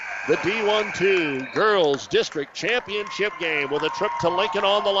 The D1-2 Girls District Championship game with a trip to Lincoln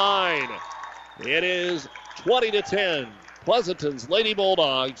on the line. It is 20-10. Pleasanton's Lady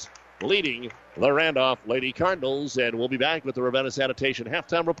Bulldogs leading the Randolph Lady Cardinals, and we'll be back with the Ravenna Sanitation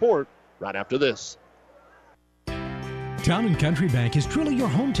halftime report right after this. Town & Country Bank is truly your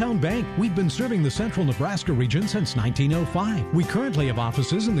hometown bank. We've been serving the central Nebraska region since 1905. We currently have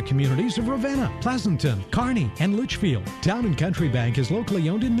offices in the communities of Ravenna, Pleasanton, Kearney, and Litchfield. Town & Country Bank is locally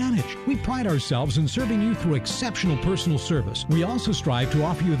owned and managed. We pride ourselves in serving you through exceptional personal service. We also strive to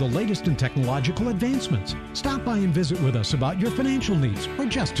offer you the latest in technological advancements. Stop by and visit with us about your financial needs or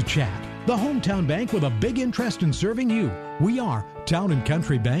just to chat. The hometown bank with a big interest in serving you. We are Town &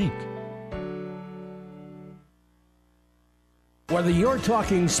 Country Bank. Whether you're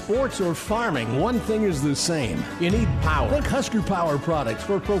talking sports or farming, one thing is the same. You need power. Think Husker Power products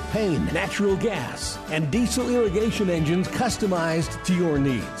for propane, natural gas, and diesel irrigation engines customized to your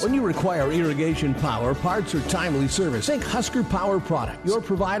needs. When you require irrigation power, parts, or timely service, think Husker Power products, your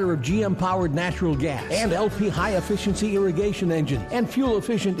provider of GM-powered natural gas and LP high-efficiency irrigation engines and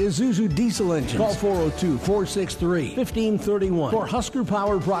fuel-efficient Isuzu diesel engines. Call 402-463-1531 for Husker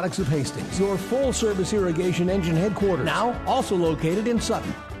Power products of Hastings, your full-service irrigation engine headquarters. Now, also located in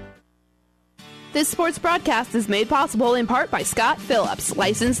Sutton. This sports broadcast is made possible in part by Scott Phillips,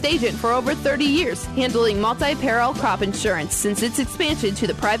 licensed agent for over 30 years, handling multi-peril crop insurance since its expansion to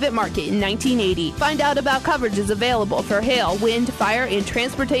the private market in 1980. Find out about coverages available for hail, wind, fire, and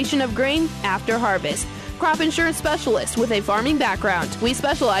transportation of grain after harvest. Crop insurance specialist with a farming background. We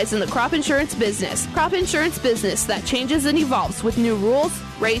specialize in the crop insurance business. Crop insurance business that changes and evolves with new rules,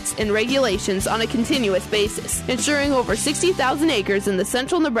 rates, and regulations on a continuous basis, insuring over 60,000 acres in the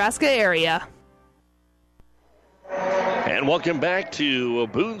central Nebraska area. And welcome back to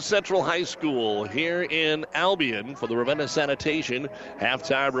Boone Central High School here in Albion for the Ravenna Sanitation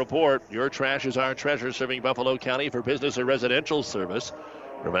halftime report. Your trash is our treasure, serving Buffalo County for business and residential service.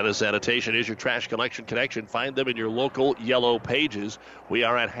 Ravenna Sanitation is your trash collection connection. Find them in your local yellow pages. We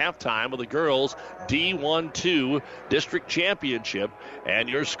are at halftime of the girls' D1-2 District Championship. And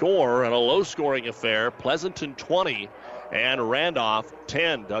your score on a low-scoring affair, Pleasanton 20 and Randolph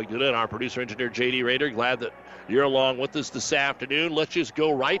 10. Doug Dudin, our producer-engineer J.D. Rader, glad that you're along with us this afternoon. Let's just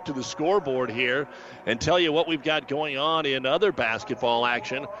go right to the scoreboard here and tell you what we've got going on in other basketball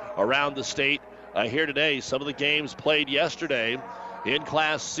action around the state here today. Some of the games played yesterday. In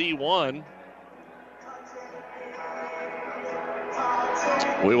Class C1,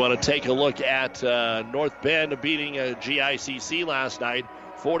 we want to take a look at North Bend beating GICC last night,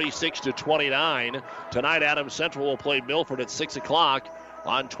 46-29. Tonight, Adams Central will play Milford at 6 o'clock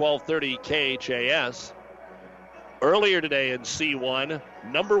on 1230 KHAS. Earlier today in C1,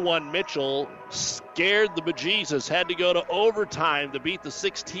 number 1 Mitchell scared the bejesus, had to go to overtime to beat the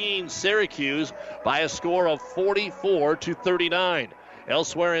 16 Syracuse by a score of 44-39.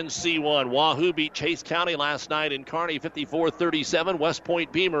 Elsewhere in C1, Wahoo beat Chase County last night in Kearney 54-37. West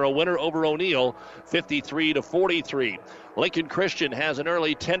Point Beamer a winner over O'Neill 53-43. Lincoln Christian has an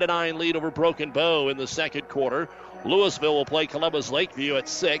early 10-9 lead over Broken Bow in the second quarter. Louisville will play Columbus Lakeview at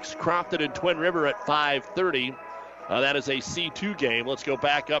 6. Crofton and Twin River at 5:30. That is a C2 game. Let's go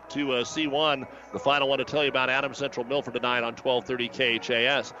back up to C1. The final one to tell you about Adams Central Milford tonight on 1230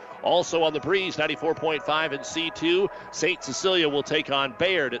 KHAS. Also on the breeze, 94.5 in C2. St. Cecilia will take on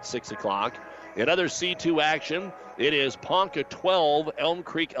Bayard at 6 o'clock. In other C2 action, it is Ponca 12, Elm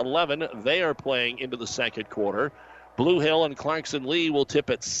Creek 11. They are playing into the second quarter. Blue Hill and Clarkson Lee will tip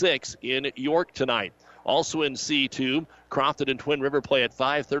at 6 in York tonight. Also in C2, Crofton and Twin River play at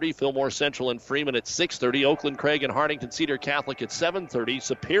 5:30. Fillmore Central and Freeman at 6:30. Oakland Craig and Hartington Cedar Catholic at 7:30.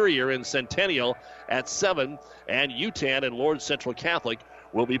 Superior and Centennial at 7. And Utan and Lord Central Catholic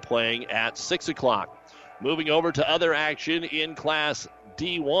will be playing at 6 o'clock. Moving over to other action in Class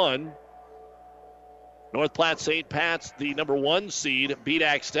D1. North Platte St. Pat's, the number 1 seed, beat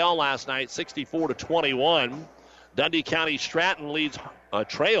Axtell last night 64-21. Dundee County Stratton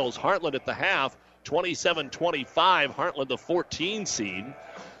trails Heartland at the half 27-25. Heartland the 14 seed.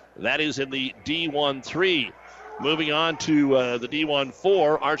 That is in the D1-3. Moving on to the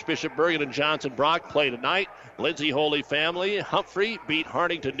D1-4, Archbishop Bergen and Johnson Brock play tonight. Lindsay Holy Family Humphrey beat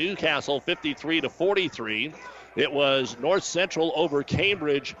Hartington Newcastle 53-43. It was North Central over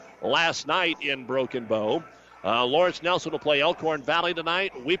Cambridge last night in Broken Bow. Lawrence Nelson will play Elkhorn Valley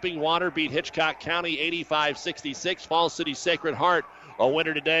tonight. Weeping Water beat Hitchcock County 85-66. Falls City Sacred Heart a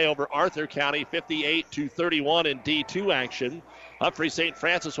winner today over Arthur County 58-31 in D2 action. Humphrey St.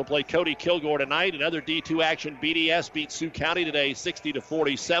 Francis will play Cody Kilgore tonight. In other D2 action, BDS beat Sioux County today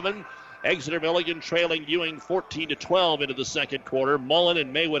 60-47. Exeter Milligan trailing Ewing 14-12 into the second quarter. Mullen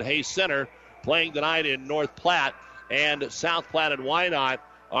and Maywood Hayes Center playing tonight in North Platte. And South Platte and Wynot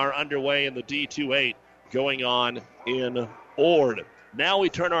are underway in the D2-8 going on in Ord. Now we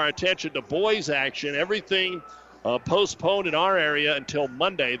turn our attention to boys action. Everything postponed in our area until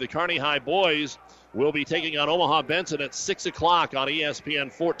Monday. The Kearney High boys will be taking on Omaha Benson at 6 o'clock on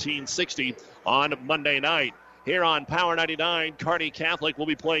ESPN 1460 on Monday night. Here on Power 99, Kearney Catholic will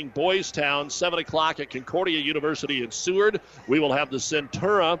be playing Boys Town, 7 o'clock at Concordia University in Seward. We will have the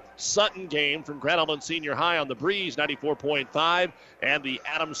Centura Sutton game from Grand Island Senior High on the breeze, 94.5, and the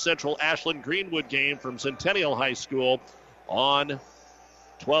Adams Central Ashland Greenwood game from Centennial High School on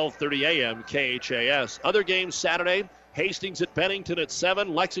 12:30 a.m. KHAS. Other games Saturday, Hastings at Bennington at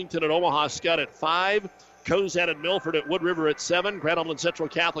 7, Lexington at Omaha Scott at 5, Cozad and Milford at Wood River at 7, Grand Island Central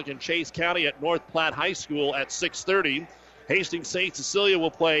Catholic and Chase County at North Platte High School at 6:30. Hastings St. Cecilia will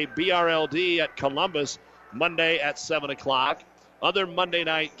play BRLD at Columbus Monday at 7 o'clock. Other Monday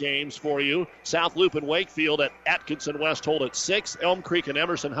night games for you, South Loop and Wakefield at Atkinson Westhold at 6, Elm Creek and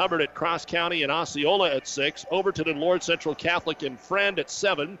Emerson Hubbard at Cross County and Osceola at 6, Overton and Lord Central Catholic and Friend at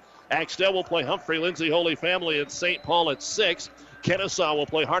 7, Axtell will play Humphrey Lindsay Holy Family at St. Paul at 6, Kennesaw will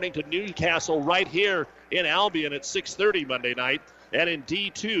play Hartington Newcastle right here in Albion at 6:30 Monday night. And in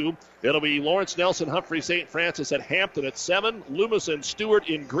D2, it'll be Lawrence Nelson Humphrey St. Francis at Hampton at 7, Loomis and Stewart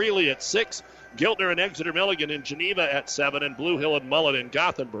in Greeley at 6, Giltner and Exeter Milligan in Geneva at 7, and Blue Hill and Mullen in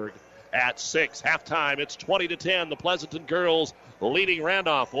Gothenburg at 6. Halftime, it's 20-10. The Pleasanton girls leading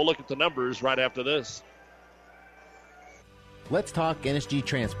Randolph. We'll look at the numbers right after this. Let's talk NSG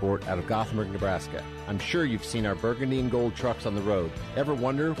Transport out of Gothenburg, Nebraska. I'm sure you've seen our burgundy and gold trucks on the road. Ever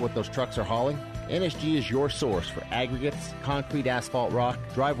wonder what those trucks are hauling? NSG is your source for aggregates, concrete, asphalt rock,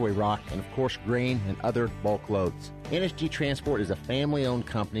 driveway rock, and of course grain and other bulk loads. NSG Transport is a family-owned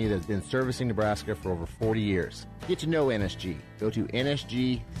company that has been servicing Nebraska for over 40 years. Get to know NSG. Go to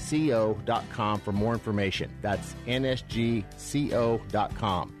nsgco.com for more information. That's nsgco.com.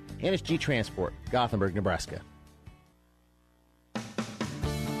 NSG Transport, Gothenburg, Nebraska.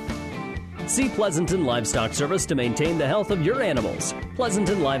 See Pleasanton Livestock Service to maintain the health of your animals.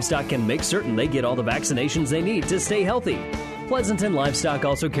 Pleasanton Livestock can make certain they get all the vaccinations they need to stay healthy. Pleasanton Livestock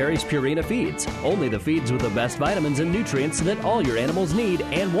also carries Purina feeds, only the feeds with the best vitamins and nutrients that all your animals need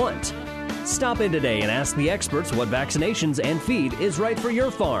and want. Stop in today and ask the experts what vaccinations and feed is right for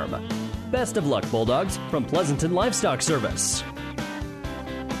your farm. Best of luck, Bulldogs, from Pleasanton Livestock Service.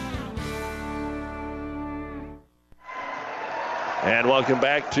 And welcome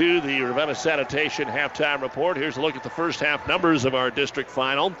back to the Ravenna Sanitation Halftime Report. Here's a look at the first half numbers of our district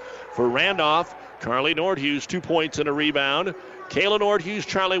final. For Randolph, Carly Nordhughes, 2 points and a rebound. Kayla Nordhughes,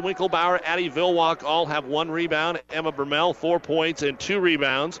 Charlie Winklebauer, Addie Vilwalk all have 1 rebound. Emma Bermel, 4 points and 2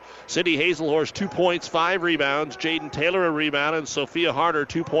 rebounds. Cindy Hazelhorst, 2 points, 5 rebounds. Jaden Taylor, a rebound. And Sophia Harder,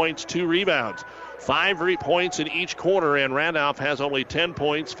 2 points, 2 rebounds. 5 points in each quarter, and Randolph has only 10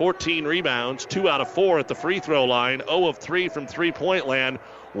 points, 14 rebounds, 2 out of 4 at the free throw line, 0 of 3 from three-point land,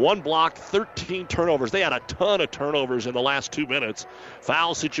 1 block, 13 turnovers. They had a ton of turnovers in the last 2 minutes.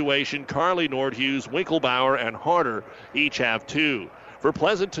 Foul situation, Carly Nordhughes, Winklebauer, and Harder each have 2. For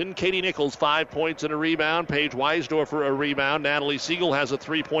Pleasanton, Katie Nichols, 5 points and a rebound. Paige Weisdorfer, a rebound. Natalie Siegel has a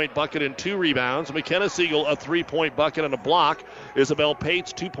 3-point bucket and 2 rebounds. McKenna Siegel, a 3-point bucket and a block. Isabel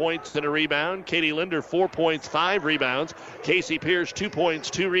Pates, 2 points and a rebound. Katie Linder, 4 points, 5 rebounds. Casey Pierce, 2 points,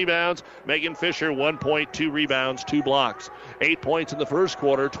 2 rebounds. Megan Fisher, 1 point, 2 rebounds, 2 blocks. 8 points in the first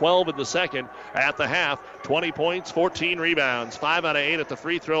quarter, 12 in the second. At the half, 20 points, 14 rebounds. 5 out of 8 at the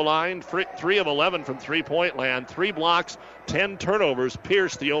free throw line. 3 of 11 from three-point land. 3 blocks, 10 turnovers.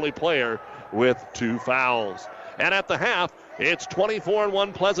 Pierce, the only player with 2 fouls. And at the half, it's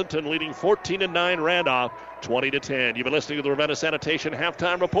 24-1 Pleasanton leading 14-9 Randolph, 20-10. You've been listening to the Ravenna Sanitation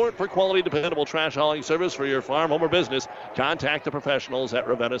Halftime Report. For quality, dependable trash hauling service for your farm, home, or business, contact the professionals at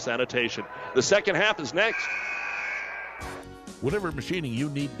Ravenna Sanitation. The second half is next. Whatever machining you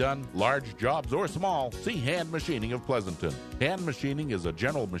need done, large jobs or small, see Hand Machining of Pleasanton. Hand Machining is a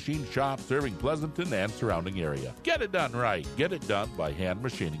general machine shop serving Pleasanton and surrounding area. Get it done right. Get it done by Hand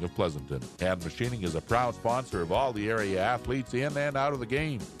Machining of Pleasanton. Hand Machining is a proud sponsor of all the area athletes in and out of the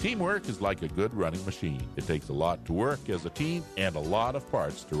game. Teamwork is like a good running machine. It takes a lot to work as a team and a lot of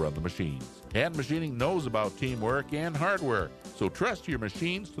parts to run the machines. Hand Machining knows about teamwork and hard work, so trust your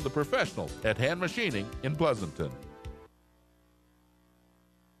machines to the professionals at Hand Machining in Pleasanton.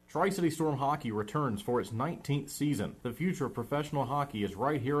 Tri-City Storm Hockey returns for its 19th season. The future of professional hockey is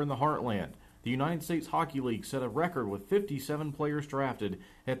right here in the heartland. The United States Hockey League set a record with 57 players drafted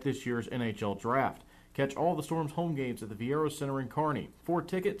at this year's NHL Draft. Catch all the Storm's home games at the Vieiro Center in Kearney. For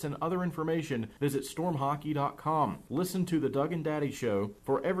tickets and other information, visit stormhockey.com. Listen to the Doug and Daddy Show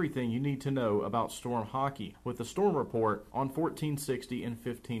for everything you need to know about Storm Hockey with the Storm Report on 1460 and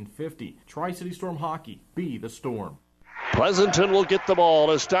 1550. Tri-City Storm Hockey, be the Storm. Pleasanton will get the ball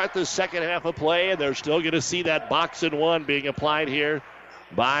to start the second half of play, and they're still going to see that box and one being applied here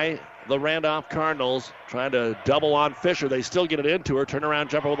by the Randolph Cardinals, trying to double on Fisher. They still get it into her. Turnaround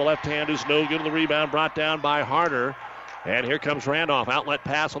jumper with the left hand is no good. The rebound brought down by Harder. And here comes Randolph. Outlet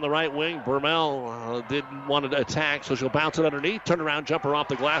pass on the right wing. Bermel didn't want to attack, so she'll bounce it underneath. Turnaround jumper off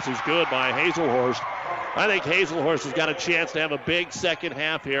the glass is good by Hazelhorst. I think Hazelhorst has got a chance to have a big second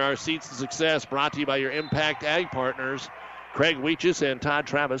half here. Our Seeds to Success brought to you by your Impact Ag partners, Craig Weeches and Todd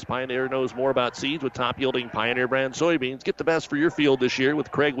Travis. Pioneer knows more about seeds with top-yielding Pioneer brand soybeans. Get the best for your field this year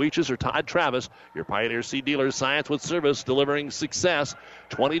with Craig Weeches or Todd Travis, your Pioneer seed dealer. Science with service, delivering success.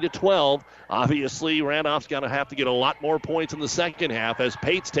 20-12. Obviously, Randolph's going to have to get a lot more points in the second half as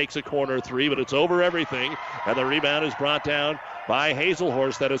Pates takes a corner three, but it's over everything. And the rebound is brought down by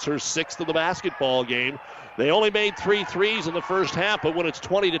Hazelhorst. That is her 6th of the basketball game. They only made 3 threes in the first half, but when it's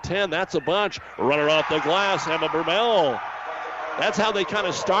 20-10, that's a bunch. Runner off the glass, Emma Bermel. That's how they kind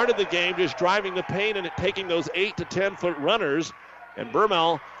of started the game, just driving the paint and taking those 8 to 10 foot runners. And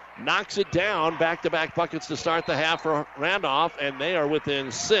Bermel knocks it down, back-to-back buckets to start the half for Randolph, and they are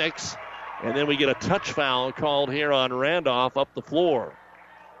within 6. And then we get a touch foul called here on Randolph up the floor.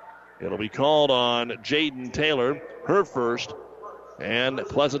 It'll be called on Jaden Taylor, her first, and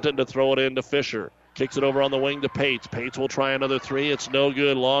Pleasanton to throw it into Fisher. Kicks it over on the wing to Pates. Pates will try another three. It's no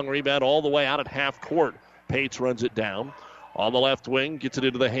good. Long rebound all the way out at half court. Pates runs it down. On the left wing, gets it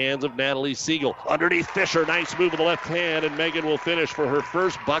into the hands of Natalie Siegel. Underneath Fisher, nice move with the left hand, and Megan will finish for her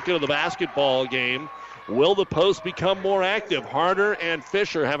first bucket of the basketball game. Will the post become more active? Harder and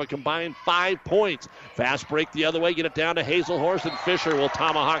Fisher have a combined 5 points. Fast break the other way, get it down to Hazelhorst, and Fisher will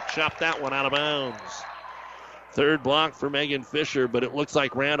tomahawk chop that one out of bounds. Third block for Megan Fisher, but it looks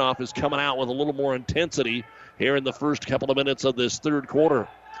like Randolph is coming out with a little more intensity here in the first couple of minutes of this third quarter.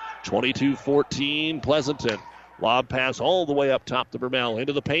 22-14 Pleasanton. Lob pass all the way up top to Bermel.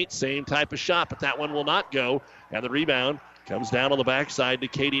 Into the paint, same type of shot, but that one will not go. And the rebound comes down on the backside to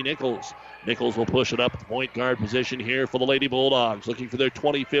Katie Nichols. Nichols will push it up at the point guard position here for the Lady Bulldogs, looking for their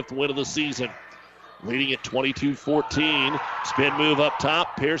 25th win of the season. Leading at 22-14. Spin move up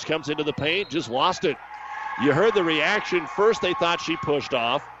top. Pierce comes into the paint, just lost it. You heard the reaction. First they thought she pushed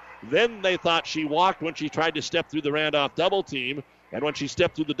off. Then they thought she walked when she tried to step through the Randolph double team. And when she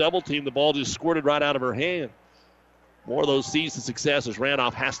stepped through the double team, the ball just squirted right out of her hand. More of those C's to success as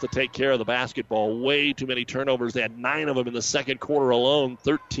Randolph has to take care of the basketball. Way too many turnovers. They had 9 of them in the second quarter alone,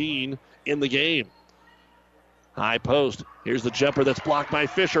 13 in the game. High post. Here's the jumper that's blocked by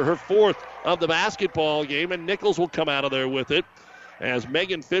Fisher, her fourth of the basketball game, and Nichols will come out of there with it as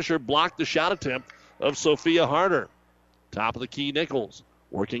Megan Fisher blocked the shot attempt of Sophia Harder. Top of the key, Nichols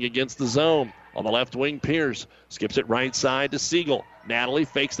working against the zone. On the left wing, Pierce skips it right side to Siegel. Natalie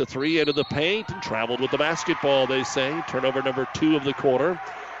fakes the three into the paint and traveled with the basketball, they say. Turnover number 2 of the quarter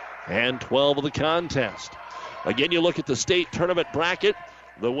and 12 of the contest. Again, you look at the state tournament bracket.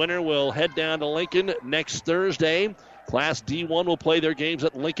 The winner will head down to Lincoln next Thursday. Class D1 will play their games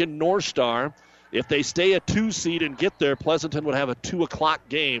at Lincoln North Star. If they stay a 2 seed and get there, Pleasanton would have a 2 o'clock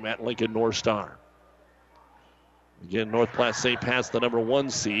game at Lincoln North Star. Again, North Platte St. Pat's the number 1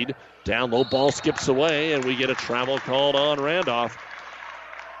 seed. Down low, ball skips away, and we get a travel called on Randolph.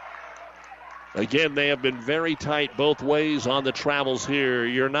 Again, they have been very tight both ways on the travels here.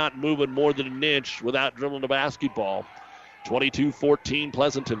 You're not moving more than an inch without dribbling the basketball. 22-14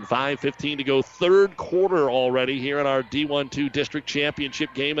 Pleasanton, 5:15 to go. Third quarter already here in our D1-2 district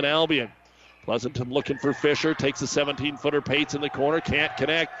championship game in Albion. Pleasanton looking for Fisher, takes the 17-footer, Pates in the corner, can't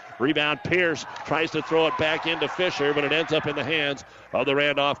connect. Rebound, Pierce tries to throw it back into Fisher, but it ends up in the hands of the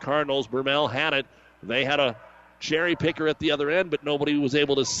Randolph Cardinals. Bermel had it. They had a cherry picker at the other end, but nobody was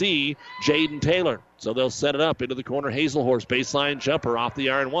able to see Jaden Taylor. So they'll set it up into the corner. Hazelhorst, baseline jumper, off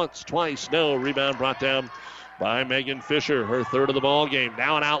the iron once, twice, no. Rebound brought down by Megan Fisher, her third of the ball game.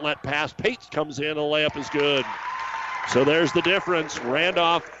 Now an outlet pass. Pates comes in, a layup is good. So there's the difference.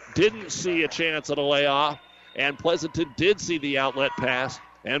 Randolph didn't see a chance at a layoff, and Pleasanton did see the outlet pass,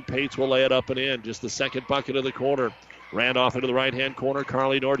 and Pates will lay it up and in. Just the second bucket of the quarter. Randolph into the right-hand corner.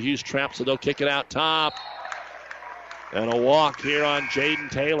 Carly Nordhughes trapped, so they'll kick it out top. And a walk here on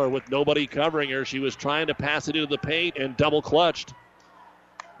Jaden Taylor with nobody covering her. She was trying to pass it into the paint and double clutched.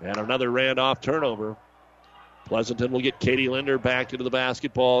 And another Randolph turnover. Pleasanton will get Katie Linder back into the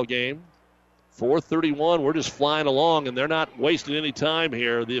basketball game. 4:31, we're just flying along, and they're not wasting any time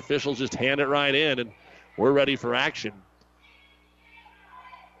here. The officials just hand it right in, and we're ready for action.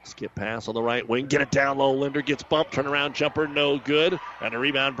 Skip pass on the right wing, get it down low. Linder gets bumped, turnaround jumper, no good. And a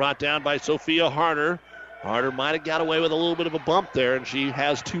rebound brought down by Sophia Harder. Harder might have got away with a little bit of a bump there, and she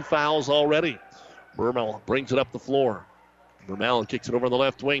has 2 fouls already. Bermel brings it up the floor. Bermel kicks it over on the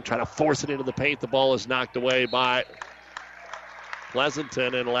left wing, trying to force it into the paint. The ball is knocked away by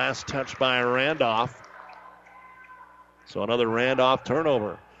Pleasanton, and last touch by Randolph. So another Randolph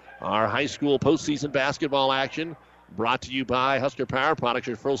turnover. Our high school postseason basketball action brought to you by Husker Power Products,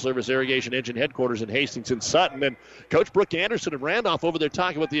 your full-service irrigation engine headquarters in Hastings and Sutton. And Coach Brooke Anderson of Randolph over there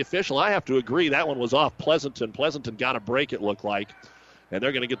talking with the official. I have to agree, that one was off Pleasanton. Pleasanton got a break, it looked like. And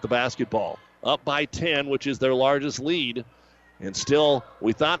they're going to get the basketball. Up by 10, which is their largest lead. And still,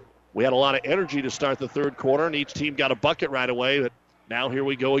 we thought we had a lot of energy to start the third quarter, and each team got a bucket right away. But now here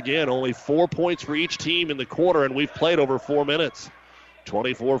we go again. Only 4 points for each team in the quarter, and we've played over 4 minutes.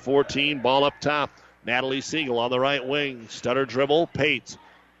 24-14, ball up top. Natalie Siegel on the right wing. Stutter dribble, Pates.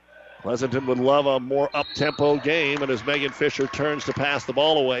 Pleasanton would love a more up-tempo game, and as Megan Fisher turns to pass the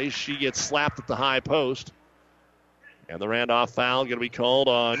ball away, she gets slapped at the high post. And the Randolph foul going to be called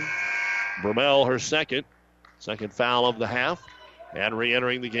on Bermel, her second foul of the half. And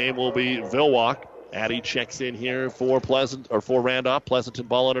re-entering the game will be Vilwalk. Addie checks in here for Randolph. Pleasanton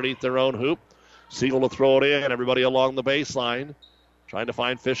ball underneath their own hoop. Siegel to throw it in. Everybody along the baseline. Trying to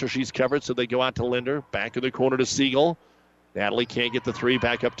find Fisher. She's covered, so they go out to Linder. Back in the corner to Siegel. Natalie can't get the three.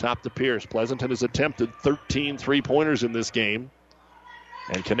 Back up top to Pierce. Pleasanton has attempted 13 three-pointers in this game.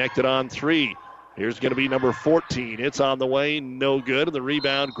 And connected on three. Here's going to be number 14. It's on the way. No good. And the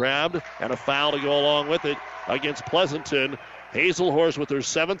rebound grabbed. And a foul to go along with it against Pleasanton. Hazelhorst with her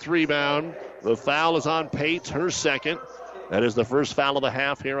 7th rebound. The foul is on Pates, her second. That is the first foul of the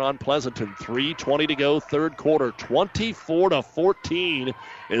half here on Pleasanton. 3:20 to go, third quarter. 24-14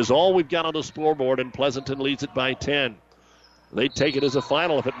 is all we've got on the scoreboard, and Pleasanton leads it by 10. They take it as a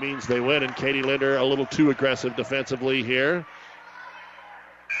final if it means they win, and Katie Linder a little too aggressive defensively here.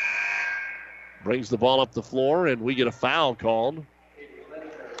 Brings the ball up the floor, and we get a foul called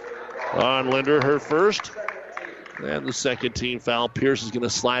on Linder, her first. And the second team foul. Pierce is going to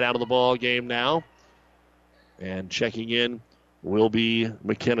slide out of the ball game now. And checking in will be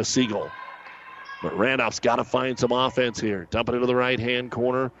McKenna Siegel. But Randolph's got to find some offense here. Dump it into the right-hand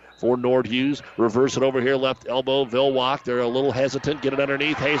corner for Nordhughes. Reverse it over here, left elbow. Vilwalk, they're a little hesitant. Get it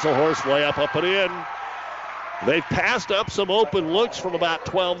underneath. Hazelhorst, layup up and in. They've passed up some open looks from about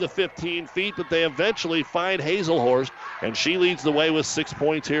 12 to 15 feet, but they eventually find Hazelhorst, and she leads the way with 6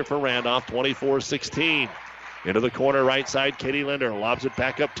 points here for Randolph, 24-16. Into the corner, right side, Katie Linder lobs it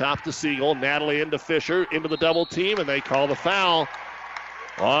back up top to Siegel. Natalie into Fisher, into the double team, and they call the foul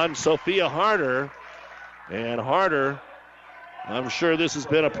on Sophia Harder. And Harder I'm sure this has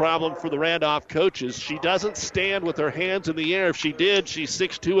been a problem for the Randolph coaches. She doesn't stand with her hands in the air. If she did, she's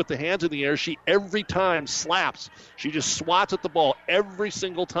 6'2" with the hands in the air. She every time slaps. She just swats at the ball every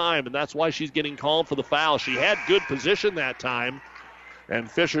single time, and that's why she's getting called for the foul. She had good position that time, and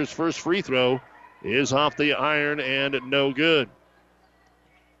Fisher's first free throw is off the iron and no good.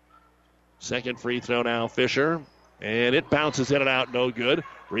 Second free throw now, Fisher, and it bounces in and out, no good.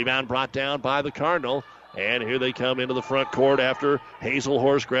 Rebound brought down by the Cardinal. And here they come into the front court after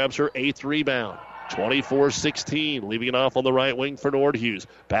Hazelhorst grabs her 8th rebound. 24-16, leaving it off on the right wing for Nordhus.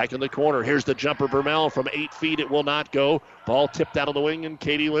 Back in the corner, here's the jumper, Bermel from 8 feet. It will not go. Ball tipped out of the wing, and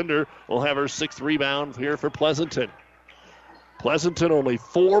Katie Linder will have her 6th rebound here for Pleasanton. Pleasanton only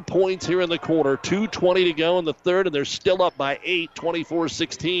 4 points here in the quarter. 2:20 to go in the third, and they're still up by 8,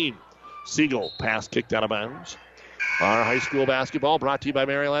 24-16. Siegel, pass kicked out of bounds. Our high school basketball brought to you by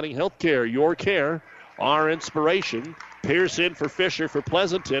Mary Lanning Healthcare. Your care, our inspiration. Pierce in for Fisher for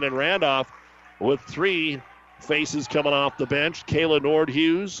Pleasanton, and Randolph with 3 faces coming off the bench. Kayla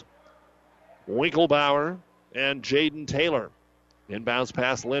Nordhus, Winklebauer, and Jaden Taylor. Inbounds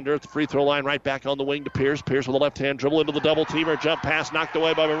pass Linder at the free throw line, right back on the wing to Pierce. Pierce with a left-hand dribble into the double-teamer. Jump pass knocked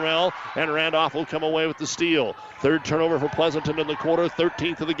away by Burrell, and Randolph will come away with the steal. Third turnover for Pleasanton in the quarter,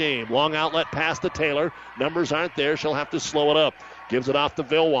 13th of the game. Long outlet pass to Taylor. Numbers aren't there. She'll have to slow it up. Gives it off to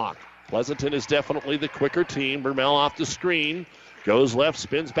Vilwalk. Pleasanton is definitely the quicker team. Burmel off the screen. Goes left,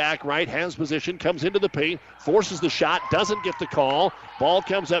 spins back right, has position, comes into the paint, forces the shot, doesn't get the call. Ball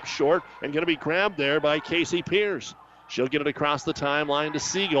comes up short and going to be grabbed there by Casey Pierce. She'll get it across the timeline to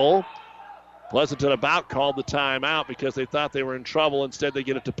Siegel. Pleasanton about called the timeout because they thought they were in trouble. Instead, they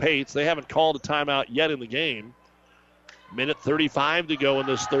get it to Pates. They haven't called a timeout yet in the game. Minute 35 to go in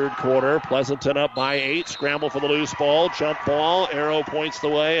this third quarter. Pleasanton up by 8. Scramble for the loose ball. Jump ball. Arrow points the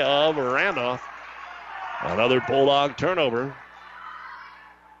way of Randolph. Another Bulldog turnover.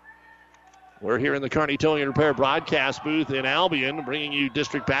 We're here in the Kearney Towing and Repair broadcast booth in Albion, bringing you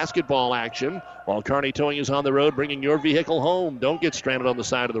district basketball action, while Kearney Towing is on the road, bringing your vehicle home. Don't get stranded on the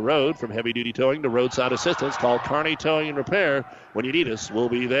side of the road. From heavy-duty towing to roadside assistance, call Kearney Towing and Repair. When you need us, we'll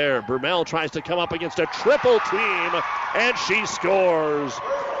be there. Burmel tries to come up against a triple team, and she scores.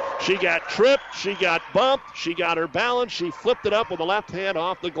 She got tripped, she got bumped, she got her balance, she flipped it up with the left hand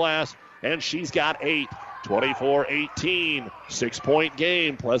off the glass, and she's got 8. 24-18, 6-point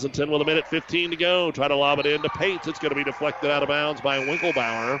game. Pleasanton with 1:15 to go. Try to lob it into Pates. It's going to be deflected out of bounds by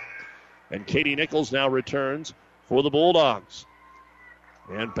Winklebauer. And Katie Nichols now returns for the Bulldogs.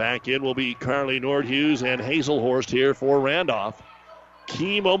 And back in will be Carly Nordhus and Hazelhorst here for Randolph.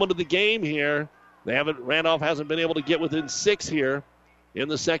 Key moment of the game here. Randolph hasn't been able to get within 6 here in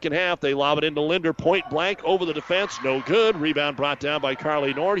the second half. They lob it into Linder, point blank over the defense. No good. Rebound brought down by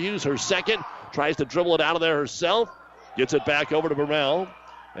Carly Nordhus, her second. Tries to dribble it out of there herself. Gets it back over to Burmel.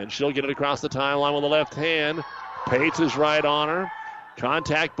 And she'll get it across the timeline with the left hand. Pates is right on her.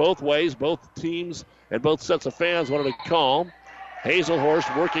 Contact both ways. Both teams and both sets of fans wanted to call.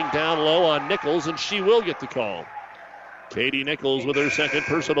 Hazelhorst working down low on Nichols, and she will get the call. Katie Nichols with her second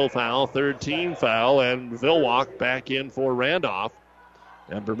personal foul, third team foul, and Vilwalk back in for Randolph.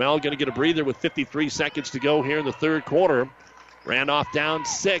 And Burmel going to get a breather with 53 seconds to go here in the third quarter. Randolph down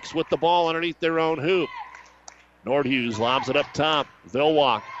 6 with the ball underneath their own hoop. Nordhus lobs it up top.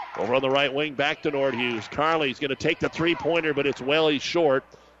 Vilwalk over on the right wing, back to Nordhus. Carly's going to take the three-pointer, but it's well short.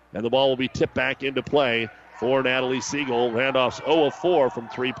 And the ball will be tipped back into play for Natalie Siegel. Randolph's 0 of 4 from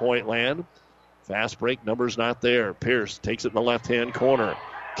three-point land. Fast break, numbers not there. Pierce takes it in the left-hand corner.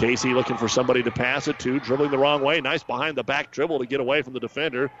 Casey looking for somebody to pass it to, dribbling the wrong way. Nice behind-the-back dribble to get away from the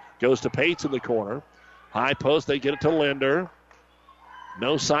defender. Goes to Pates in the corner. High post, they get it to Linder.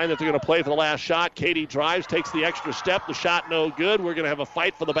 No sign that they're going to play for the last shot. Katie drives, takes the extra step. The shot no good. We're going to have a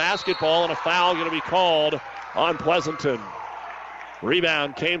fight for the basketball, and a foul going to be called on Pleasanton.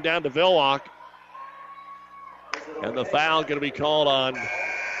 Rebound came down to Vilwalk. And the foul going to be called on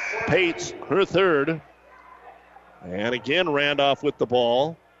Pates, her third. And again, Randolph with the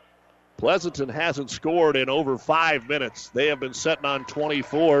ball. Pleasanton hasn't scored in over 5 minutes. They have been sitting on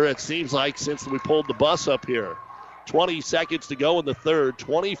 24, it seems like, since we pulled the bus up here. 20 seconds to go in the third.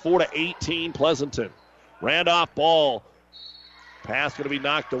 24-18 Pleasanton. Randolph ball. Pass going to be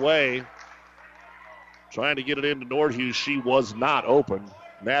knocked away. Trying to get it into Nordhus. She was not open.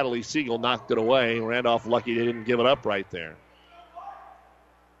 Natalie Siegel knocked it away. Randolph lucky they didn't give it up right there.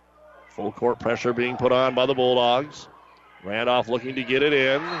 Full court pressure being put on by the Bulldogs. Randolph looking to get it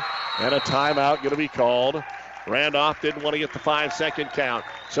in. And a timeout going to be called. Randolph didn't want to get the 5-second count.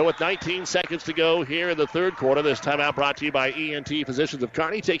 So with 19 seconds to go here in the third quarter, this timeout brought to you by ENT Physicians of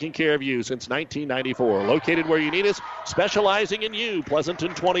Kearney, taking care of you since 1994. Located where you need us, specializing in you.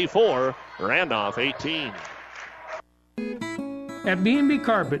 Pleasanton 24, Randolph 18. At B&B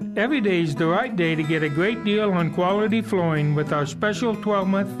Carpet, every day is the right day to get a great deal on quality flooring with our special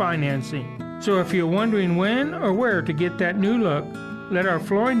 12-month financing. So if you're wondering when or where to get that new look, let our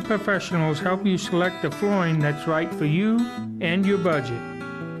flooring professionals help you select the flooring that's right for you and your budget.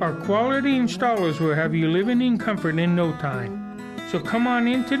 Our quality installers will have you living in comfort in no time. So come on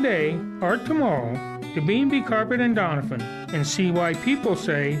in today or tomorrow to B&B Carpet in Donovan and see why people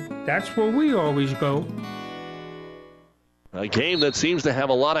say that's where we always go. A game that seems to have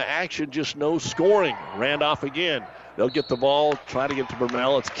a lot of action, just no scoring. Randolph again. They'll get the ball, try to get to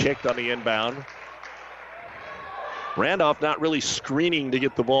Bermel. It's kicked on the inbound. Randolph not really screening to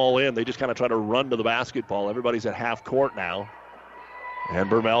get the ball in. They just kind of try to run to the basketball. Everybody's at half court now. And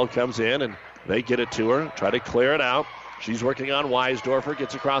Bermel comes in, and they get it to her, try to clear it out. She's working on Weisdorfer,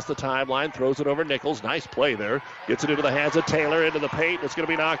 gets across the timeline, throws it over Nichols. Nice play there. Gets it into the hands of Taylor, into the paint. It's going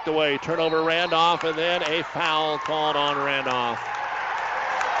to be knocked away. Turnover Randolph, and then a foul called on Randolph.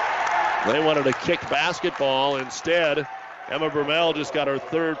 They wanted a kicked basketball. Instead, Emma Bermel just got her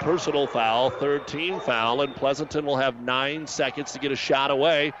third personal foul, third team foul, and Pleasanton will have 9 seconds to get a shot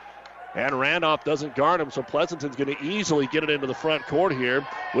away. And Randolph doesn't guard him, so Pleasanton's going to easily get it into the front court here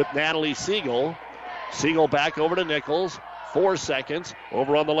with Natalie Siegel. Siegel back over to Nichols. 4 seconds.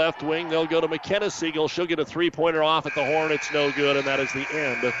 Over on the left wing, they'll go to McKenna Siegel. She'll get a three-pointer off at the horn. It's no good, and that is the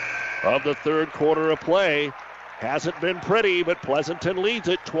end of the third quarter of play. Hasn't been pretty, but Pleasanton leads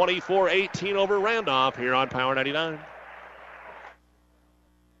it 24-18 over Randolph here on Power 99.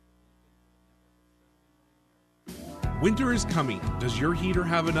 Winter is coming. Does your heater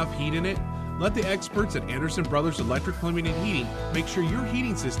have enough heat in it? Let the experts at Anderson Brothers Electric Plumbing and Heating make sure your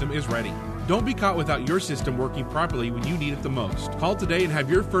heating system is ready. Don't be caught without your system working properly when you need it the most. Call today and have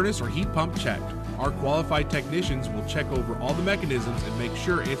your furnace or heat pump checked. Our qualified technicians will check over all the mechanisms and make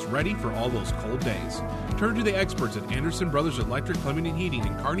sure it's ready for all those cold days. Turn to the experts at Anderson Brothers Electric Plumbing and Heating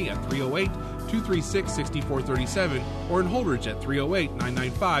in Kearney at 308-236-6437 or in Holdridge at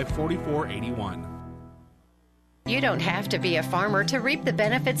 308-995-4481. You don't have to be a farmer to reap the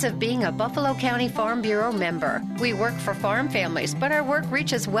benefits of being a Buffalo County Farm Bureau member. We work for farm families, but our work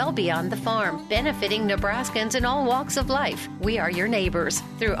reaches well beyond the farm, benefiting Nebraskans in all walks of life. We are your neighbors.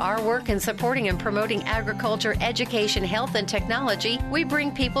 Through our work in supporting and promoting agriculture, education, health, and technology, we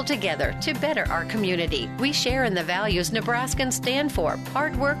bring people together to better our community. We share in the values Nebraskans stand for: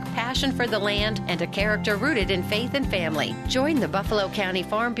 hard work, passion for the land, and a character rooted in faith and family. Join the Buffalo County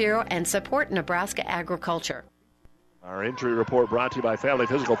Farm Bureau and support Nebraska agriculture. Our injury report brought to you by Family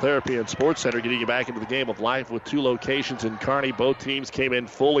Physical Therapy and Sports Center, getting you back into the game of life with 2 locations in Kearney. Both teams came in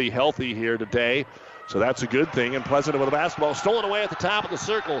fully healthy here today, so that's a good thing. And Pleasanton with the basketball stolen away at the top of the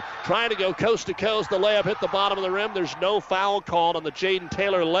circle, trying to go coast to coast. The layup hit the bottom of the rim. There's no foul called on the Jaden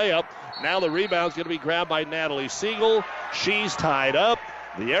Taylor layup. Now the rebound's going to be grabbed by Natalie Siegel. She's tied up.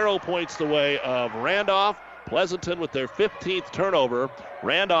 The arrow points the way of Randolph. Pleasanton with their 15th turnover.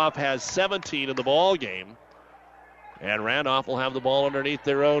 Randolph has 17 in the ball game. And Randolph will have the ball underneath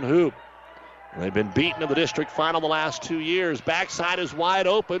their own hoop. They've been beaten in the district final the last 2 years. Backside is wide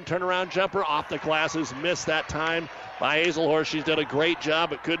open. Turnaround jumper off the glasses. Missed that time by Hazelhorse. She's done a great job,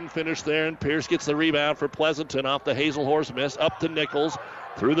 but couldn't finish there. And Pierce gets the rebound for Pleasanton off the Hazelhorse miss. Up to Nichols.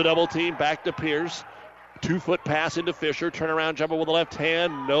 Through the double team. Back to Pierce. 2-foot pass into Fisher. Turnaround jumper with the left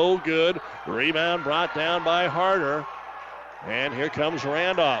hand. No good. Rebound brought down by Harder. And here comes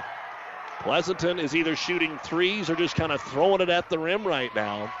Randolph. Pleasanton is either shooting threes or just kind of throwing it at the rim right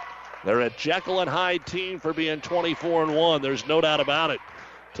now. They're a Jekyll and Hyde team for being 24-1. There's no doubt about it.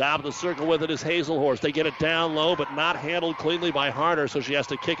 Top of the circle with it is Hazelhorse. They get it down low, but not handled cleanly by Harder, so she has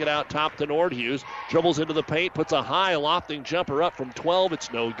to kick it out top to Nordhus. Dribbles into the paint, puts a high lofting jumper up from 12.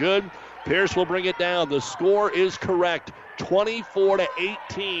 It's no good. Pierce will bring it down. The score is correct.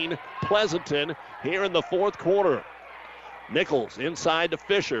 24-18 Pleasanton here in the fourth quarter. Nichols inside to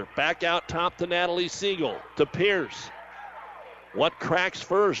Fisher. Back out top to Natalie Siegel. To Pierce. What cracks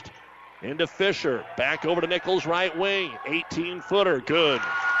first? Into Fisher. Back over to Nichols, right wing. 18-footer. Good.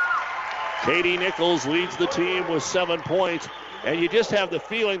 Katie Nichols leads the team with 7 points. And you just have the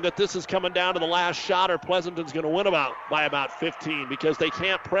feeling that this is coming down to the last shot, or Pleasanton's going to win by about 15, because they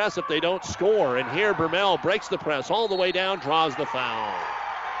can't press if they don't score. And here Bermel breaks the press all the way down, draws the foul.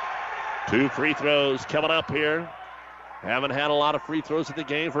 2 free throws coming up here. Haven't had a lot of free throws in the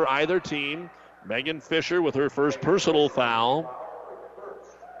game for either team. Megan Fisher with her first personal foul.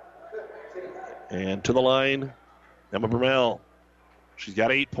 And to the line, Emma Bermel. She's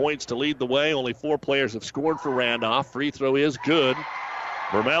got 8 points to lead the way. Only 4 players have scored for Randolph. Free throw is good.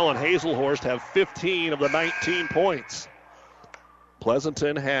 Vermel and Hazelhorst have 15 of the 19 points.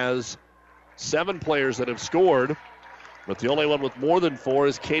 Pleasanton has 7 players that have scored, but the only one with more than 4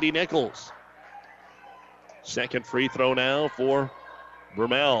 is Katie Nichols. Second free throw now for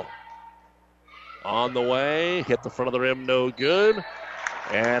Vermel. On the way, hit the front of the rim, no good.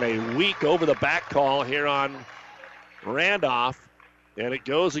 And a weak over the back call here on Randolph. And it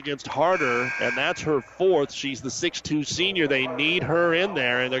goes against Harder, and that's her 4th. She's the 6'2 senior. They need her in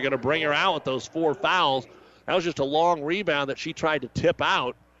there, and they're going to bring her out with those 4 fouls. That was just a long rebound that she tried to tip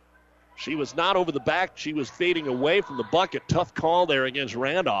out. She was not over the back. She was fading away from the bucket. Tough call there against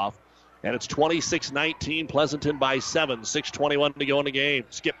Randolph. And it's 26-19, Pleasanton by 7. 6:21 to go in the game.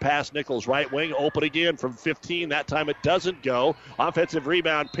 Skip past Nichols, right wing, open again from 15. That time it doesn't go. Offensive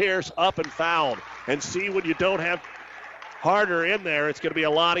rebound, Pierce up and fouled. And see, when you don't have Harder in there, it's going to be a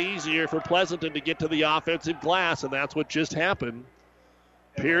lot easier for Pleasanton to get to the offensive glass, and that's what just happened.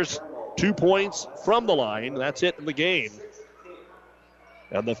 Pierce, 2 points from the line. That's it in the game.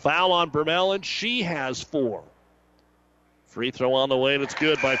 And the foul on Vermel, and she has 4. Free throw on the way, and it's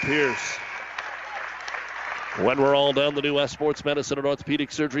good by Pierce. When we're all done, the new West Sports Medicine and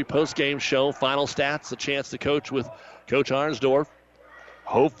Orthopedic Surgery post-game show. Final stats, a chance to coach with Coach Arnsdorf.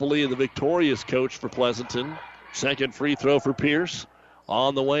 Hopefully the victorious coach for Pleasanton. Second free throw for Pierce.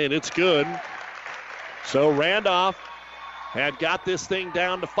 On the way, and it's good. So Randolph had got this thing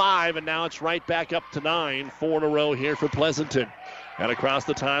down to 5, and now it's right back up to 9. 4 in a row here for Pleasanton. And across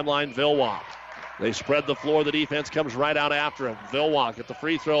the timeline, Vilwalk. They spread the floor. The defense comes right out after him. Vilwalk at the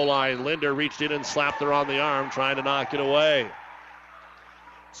free throw line. Linder reached in and slapped her on the arm, trying to knock it away.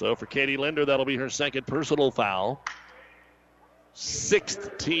 So for Katie Linder, that'll be her second personal foul.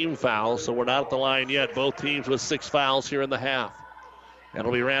 6th team foul, so we're not at the line yet. Both teams with 6 fouls here in the half. And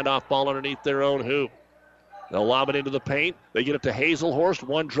it'll be Randolph ball underneath their own hoop. They'll lob it into the paint. They get it to Hazelhorst.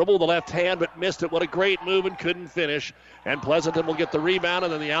 One dribble, the left hand, but missed it. What a great move and couldn't finish. And Pleasanton will get the rebound,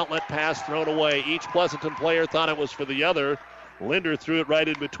 and then the outlet pass thrown away. Each Pleasanton player thought it was for the other. Linder threw it right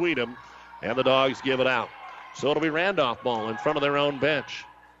in between them, and the Dogs give it out. So it'll be Randolph ball in front of their own bench.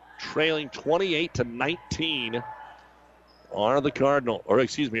 Trailing 28-19 are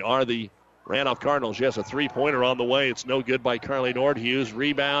the Randolph Cardinals. Yes, a 3-pointer on the way. It's no good by Carly Nordhughes.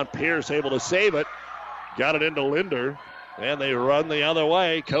 Rebound, Pierce able to save it. Got it into Linder, and they run the other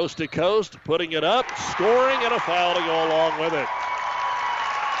way, coast to coast, putting it up, scoring, and a foul to go along with it.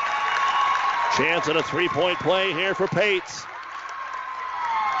 Chance at a 3-point play here for Pates.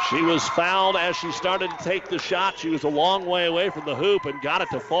 She was fouled as she started to take the shot. She was a long way away from the hoop and got it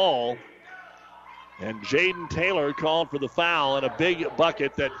to fall. And Jaden Taylor called for the foul, and a big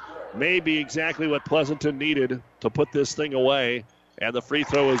bucket that may be exactly what Pleasanton needed to put this thing away. And the free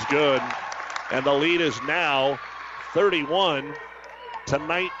throw is good. And the lead is now 31-19,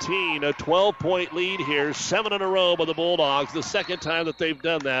 a 12-point lead here. 7 in a row by the Bulldogs. The second time that they've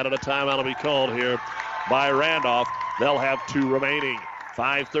done that, and a timeout will be called here by Randolph. They'll have 2 remaining.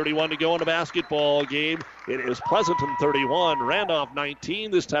 5:31 to go in the basketball game. It is Pleasanton 31, Randolph 19.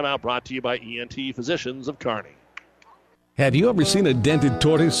 This timeout brought to you by ENT Physicians of Kearney. Have you ever seen a dented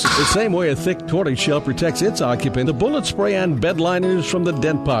tortoise? The same way a thick tortoise shell protects its occupant, the bullet spray-on bed liners from the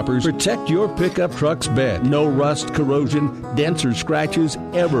Dent Poppers protect your pickup truck's bed. No rust, corrosion, dents, or scratches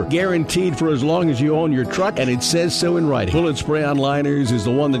ever. Guaranteed for as long as you own your truck, and it says so in writing. Bullet spray-on liners is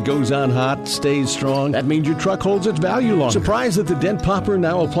the one that goes on hot, stays strong. That means your truck holds its value longer. Surprised that the Dent Popper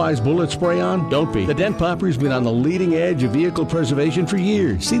now applies bullet spray-on? Don't be. The Dent Popper's been on the leading edge of vehicle preservation for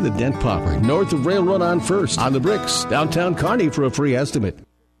years. See the Dent Popper north of Railroad on First, on the Bricks, downtown Kearney for a free estimate.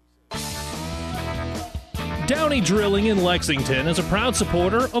 Downey Drilling in Lexington is a proud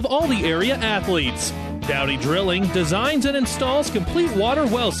supporter of all the area athletes. Downey Drilling designs and installs complete water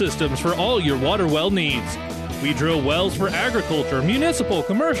well systems for all your water well needs. We drill wells for agriculture, municipal,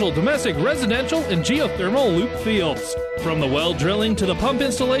 commercial, domestic, residential, and geothermal loop fields. From the well drilling to the pump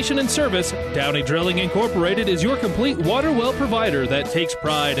installation and service, Downey Drilling Incorporated is your complete water well provider that takes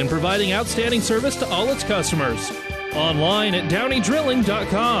pride in providing outstanding service to all its customers. Online at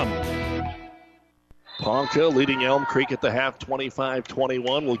downeydrilling.com. Ponca leading Elm Creek at the half 25-21.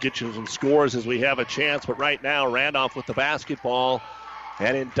 We'll get you some scores as we have a chance, but right now Randolph with the basketball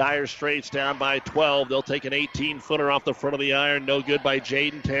and in dire straits down by 12. They'll take an 18-footer off the front of the iron. No good by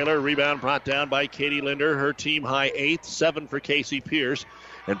Jaden Taylor. Rebound brought down by Katie Linder. Her team high 8th, 7 for Casey Pierce.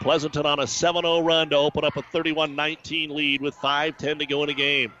 And Pleasanton on a 7-0 run to open up a 31-19 lead with 5:10 to go in the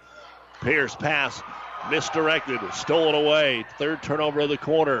game. Pierce pass. Misdirected, stolen away. Third turnover of the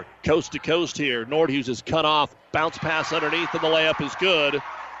corner. Coast to coast here. Nordhughes is cut off Bounce pass underneath, and the layup is good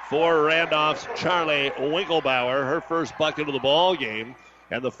for Randolph's Charlie Winklebauer. Her first bucket of the ball game.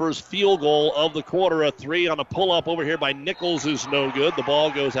 And the first field goal of the quarter, a 3 on a pull-up over here by Nichols, is no good. The ball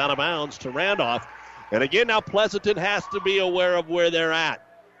goes out of bounds to Randolph. And again, now Pleasanton has to be aware of where they're at.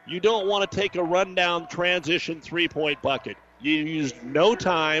 You don't want to take a rundown transition three-point bucket. You used no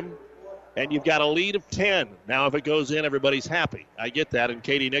time, and you've got a lead of 10. Now, if it goes in, everybody's happy. I get that, and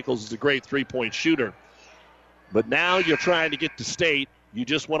Katie Nichols is a great three-point shooter. But now you're trying to get to state. You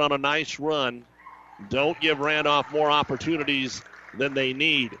just went on a nice run. Don't give Randolph more opportunities than they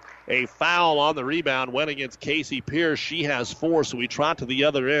need. A foul on the rebound went against Casey Pierce. She has 4, so we trot to the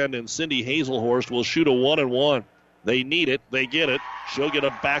other end, and Cindy Hazelhorst will shoot a 1-and-1. They need it. They get it. She'll get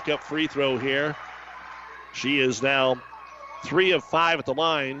a backup free throw here. She is now 3 of 5 at the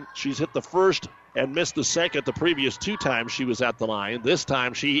line. She's hit the first and missed the second the previous 2 times she was at the line. This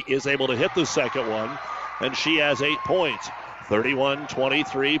time she is able to hit the second one, and she has 8 points.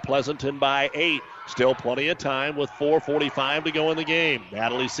 31-23, Pleasanton by 8. Still plenty of time with 4:45 to go in the game.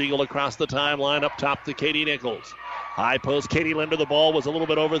 Natalie Siegel across the timeline up top to Katie Nichols. High post, Katie Linder. The ball was a little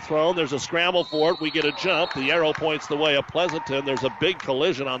bit overthrown. There's a scramble for it. We get a jump. The arrow points the way of Pleasanton. There's a big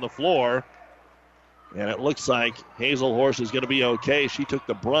collision on the floor. And it looks like Hazelhorst is going to be okay. She took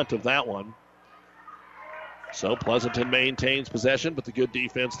the brunt of that one. So Pleasanton maintains possession, but the good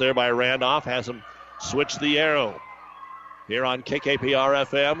defense there by Randolph has them switch the arrow. Here on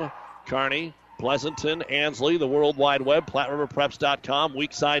KKPR-FM, Kearney, Pleasanton, Ansley, the World Wide Web, PlatteRiverPreps.com.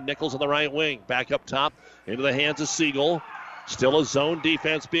 Weak side, Nichols on the right wing. Back up top into the hands of Siegel. Still a zone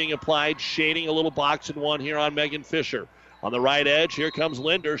defense being applied, shading a little box and one here on Megan Fisher. On the right edge, here comes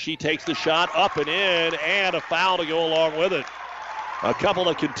Linder. She takes the shot up and in, and a foul to go along with it. A couple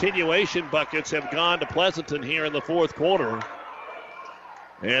of continuation buckets have gone to Pleasanton here in the fourth quarter.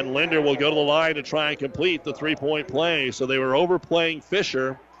 And Linder will go to the line to try and complete the three-point play. So they were overplaying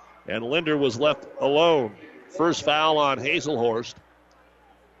Fisher, and Linder was left alone. First foul on Hazelhorst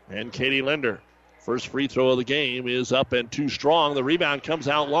and Katie Linder. First free throw of the game is up and too strong. The rebound comes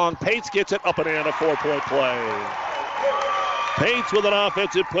out long. Pates gets it up and in, a 4-point play. Pates with an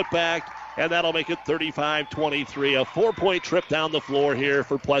offensive putback, and that'll make it 35-23. A 4-point trip down the floor here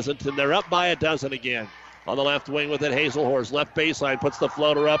for Pleasanton. They're up by a dozen again. On the left wing with it, Hazelhorst. Left baseline, puts the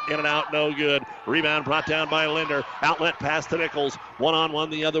floater up, in and out, no good. Rebound brought down by Linder. Outlet pass to Nichols. One-on-one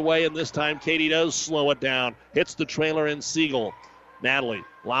the other way, and this time Katie does slow it down. Hits the trailer in Siegel. Natalie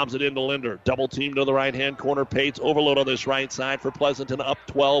lobs it into Linder. Double team to the right-hand corner. Pates overload on this right side for Pleasanton. Up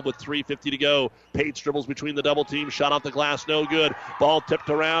 12 with 3:50 to go. Pates dribbles between the double team. Shot off the glass, no good. Ball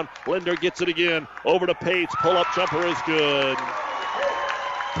tipped around. Linder gets it again. Over to Pates. Pull-up jumper is good.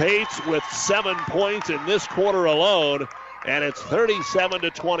 Pates with 7 points in this quarter alone, and it's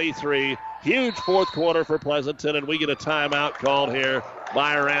 37-23. Huge fourth quarter for Pleasanton, and we get a timeout called here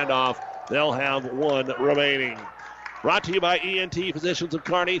by Randolph. They'll have one remaining. Brought to you by ENT Physicians of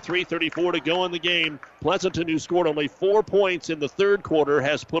Kearney. 3:34 to go in the game. Pleasanton, who scored only 4 points in the third quarter,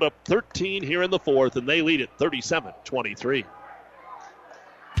 has put up 13 here in the fourth, and they lead it 37-23.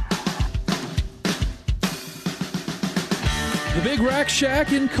 The Big Rack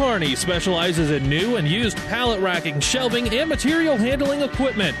Shack in Kearney specializes in new and used pallet racking, shelving, and material handling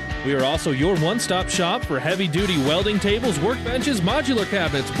equipment. We are also your one-stop shop for heavy-duty welding tables, workbenches, modular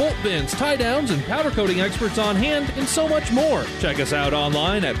cabinets, bolt bins, tie-downs, and powder coating experts on hand, and so much more. Check us out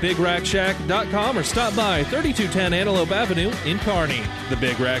online at BigRackShack.com or stop by 3210 Antelope Avenue in Kearney. The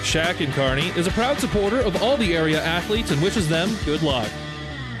Big Rack Shack in Kearney is a proud supporter of all the area athletes and wishes them good luck.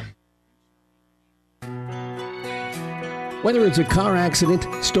 Whether it's a car accident,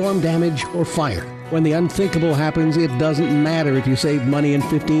 storm damage, or fire, when the unthinkable happens, it doesn't matter if you save money in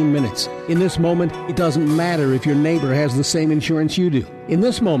 15 minutes. In this moment, it doesn't matter if your neighbor has the same insurance you do. In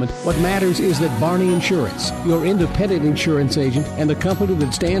this moment, what matters is that Barney Insurance, your independent insurance agent, and the company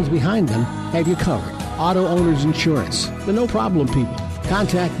that stands behind them have you covered. Auto Owners Insurance, the no-problem people.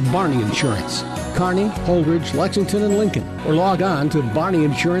 Contact Barney Insurance, Kearney, Holdridge, Lexington, and Lincoln, or log on to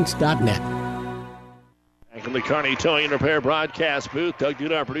barneyinsurance.net. From the Kearney Towing and Repair broadcast booth, Doug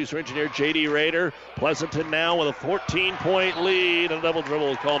Duda, producer engineer J.D. Rader. Pleasanton now with a 14-point lead. A double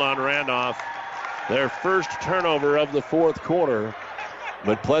dribble called on Randolph. Their first turnover of the fourth quarter.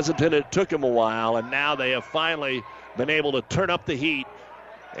 But Pleasanton, it took them a while, and now they have finally been able to turn up the heat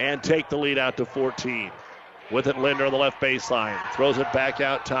and take the lead out to 14. With it, Linder on the left baseline. Throws it back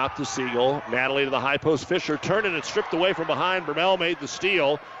out top to Siegel. Natalie to the high post. Fisher turned it and stripped away from behind. Bermel made the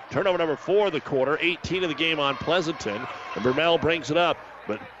steal. Turnover number 4 of the quarter. 18 of the game on Pleasanton. And Bermel brings it up.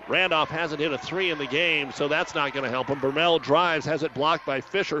 But Randolph hasn't hit a 3 in the game, so that's not going to help him. Burmell drives, has it blocked by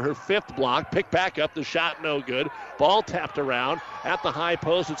Fisher, her 5th block. Picked back up, the shot no good. Ball tapped around at the high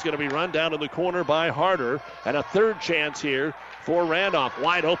post. It's going to be run down to the corner by Harder. And a 3rd chance here for Randolph.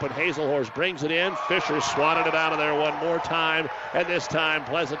 Wide open, Hazelhorst brings it in. Fisher swatted it out of there one more time. And this time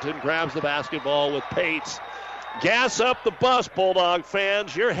Pleasanton grabs the basketball with Pates. Gas up the bus, Bulldog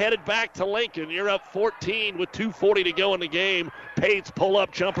fans. You're headed back to Lincoln. You're up 14 with 2:40 to go in the game. Pates'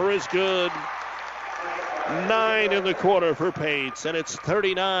 pull-up jumper is good. 9 in the quarter for Pates, and it's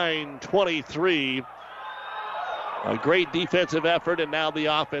 39-23. A great defensive effort, and now the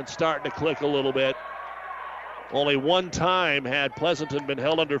offense starting to click a little bit. Only one time had Pleasanton been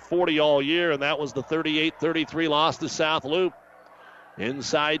held under 40 all year, and that was the 38-33 loss to South Loop.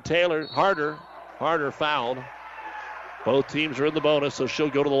 Inside Taylor, Harder fouled. Both teams are in the bonus, so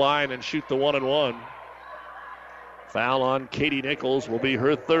she'll go to the line and shoot the 1-and-1. Foul on Katie Nichols will be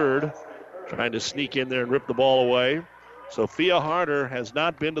her 3rd. Trying to sneak in there and rip the ball away. Sophia Harder has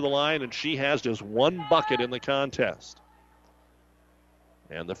not been to the line, and she has just 1 bucket in the contest.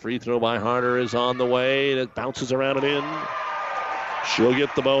 And the free throw by Harder is on the way. It bounces around and in. She'll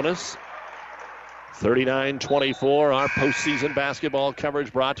get the bonus. 39-24, our postseason basketball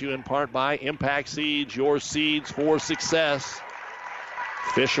coverage brought to you in part by Impact Seeds, your seeds for success.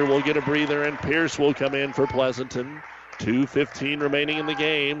 Fisher will get a breather, and Pierce will come in for Pleasanton. 2:15 remaining in the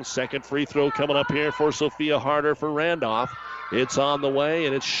game. Second free throw coming up here for Sophia Harder for Randolph. It's on the way,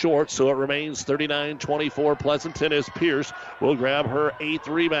 and it's short, so it remains 39-24 Pleasanton as Pierce will grab her 8th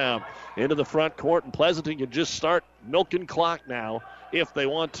rebound. Into the front court, and Pleasanton can just start milking clock now if they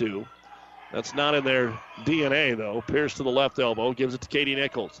want to. That's not in their DNA, though. Pierce to the left elbow, gives it to Katie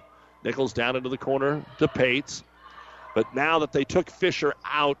Nichols. Nichols down into the corner to Pates. But now that they took Fisher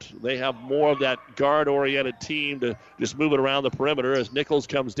out, they have more of that guard-oriented team to just move it around the perimeter as Nichols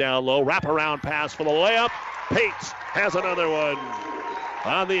comes down low. Wraparound pass for the layup. Pates has another one.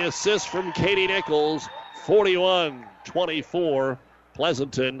 On the assist from Katie Nichols, 41-24.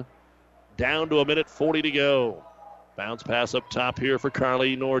 Pleasanton down to 1:40 to go. Bounce pass up top here for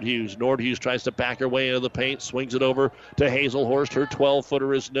Carly Nordhughes. Nordhughes tries to back her way into the paint, swings it over to Hazelhorst. Her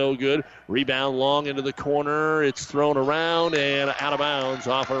 12-footer is no good. Rebound long into the corner. It's thrown around and out of bounds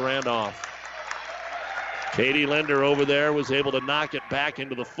off of Randolph. Katie Linder over there was able to knock it back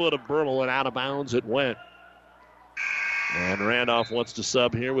into the foot of Bermel, and out of bounds it went. And Randolph wants to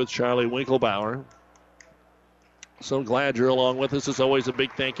sub here with Charlie Winklebauer. So glad you're along with us. As always, a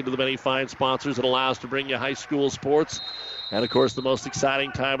big thank you to the many fine sponsors that allow us to bring you high school sports. And, of course, the most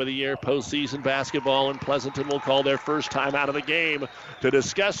exciting time of the year, postseason basketball, and Pleasanton will call their first time out of the game to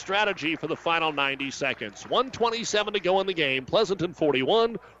discuss strategy for the final 90 seconds. 1:27 to go in the game. Pleasanton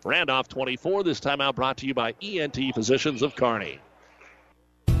 41, Randolph 24. This timeout brought to you by ENT Physicians of Kearney.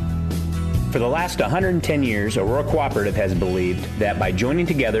 For the last 110 years, Aurora Cooperative has believed that by joining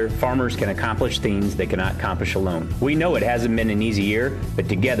together, farmers can accomplish things they cannot accomplish alone. We know it hasn't been an easy year, but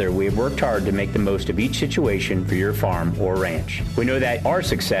together we have worked hard to make the most of each situation for your farm or ranch. We know that our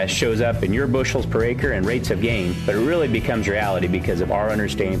success shows up in your bushels per acre and rates of gain, but it really becomes reality because of our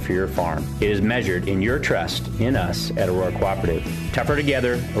understanding for your farm. It is measured in your trust in us at Aurora Cooperative. Tougher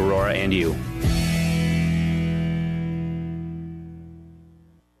together, Aurora and you.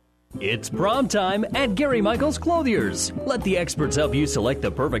 It's prom time at Gary Michaels Clothiers. Let the experts help you select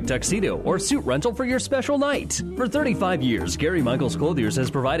the perfect tuxedo or suit rental for your special night. For 35 years, Gary Michaels Clothiers has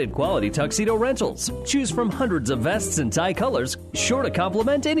provided quality tuxedo rentals. Choose from hundreds of vests and tie colors, sure to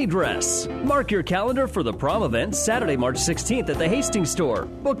complement any dress. Mark your calendar for the prom event Saturday, March 16th at the Hastings store.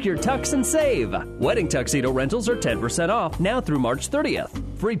 Book your tux and save. Wedding tuxedo rentals are 10% off now through March 30th.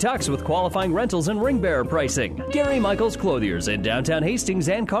 Free tux with qualifying rentals and ring bearer pricing. Gary Michaels Clothiers in downtown Hastings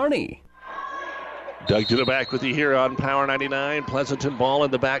and Kearney. Doug to the back with you here on Power 99. Pleasanton ball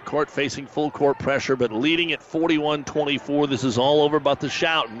in the backcourt facing full court pressure, but leading at 41-24. This is all over but the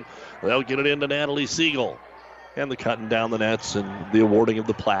shouting. They'll get it into Natalie Siegel. And the cutting down the nets and the awarding of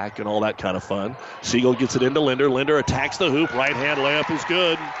the plaque and all that kind of fun. Siegel gets it into Linder. Linder attacks the hoop. Right-hand layup is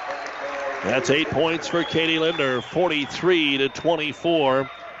good. That's 8 points for Katie Linder, 43-24.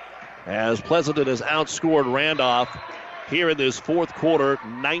 As Pleasanton has outscored Randolph here in this fourth quarter,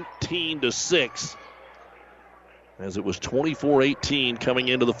 19-6. As it was 24-18 coming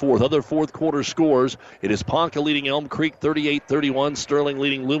into the fourth. Other fourth quarter scores, it is Ponca leading Elm Creek 38-31. Sterling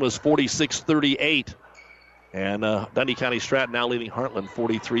leading Loomis 46-38. And Dundee County Stratton now leading Heartland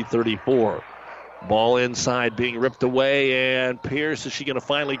 43-34. Ball inside being ripped away, and Pierce, is she going to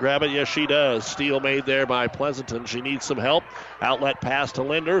finally grab it? Yes, she does. Steal made there by Pleasanton. She needs some help. Outlet pass to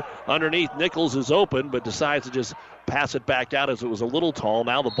Linder. Underneath, Nichols is open, but decides to just pass it back out as it was a little tall.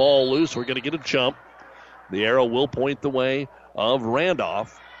 Now the ball loose. We're going to get a jump. The arrow will point the way of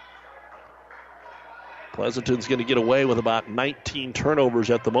Randolph. Pleasanton's going to get away with about 19 turnovers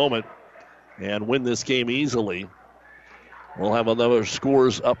at the moment and win this game easily. We'll have another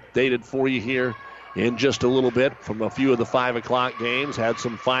scores updated for you here in just a little bit from a few of the 5 o'clock games. Had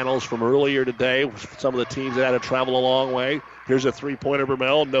some finals from earlier today. Some of the teams that had to travel a long way. Here's a three-pointer,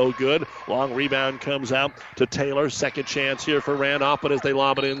 Bermel, no good. Long rebound comes out to Taylor. Second chance here for Randolph, but as they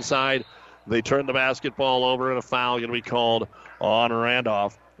lob it inside, they turn the basketball over, and a foul going to be called on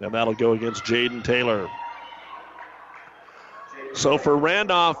Randolph, and that'll go against Jaden Taylor. So for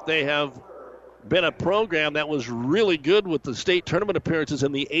Randolph, they have been a program that was really good with the state tournament appearances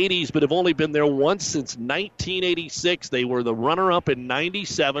in the 80s, but have only been there once since 1986. They were the runner-up in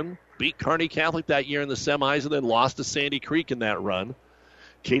 97, beat Kearney Catholic that year in the semis, and then lost to Sandy Creek in that run.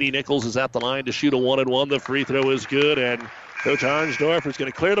 Katie Nichols is at the line to shoot a 1-and-1. The free throw is good, and Coach Arnsdorf is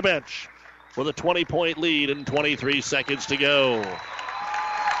going to clear the bench with a 20-point lead and 23 seconds to go.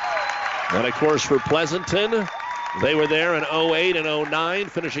 And, of course, for Pleasanton, they were there in 08 and 09,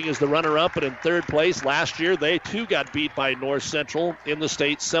 finishing as the runner-up, and in third place last year, they too got beat by North Central in the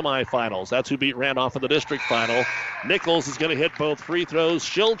state semifinals. That's who beat Randolph in the district final. Nichols is going to hit both free throws.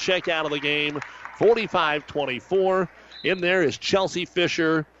 She'll check out of the game, 45-24. In there is Chelsea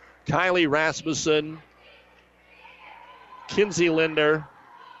Fisher, Kylie Rasmussen, Kinsey Linder.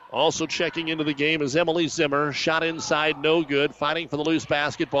 Also checking into the game is Emily Zimmer. Shot inside, no good. Fighting for the loose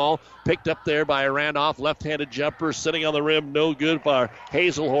basketball. Picked up there by Randolph. Left-handed jumper sitting on the rim, no good for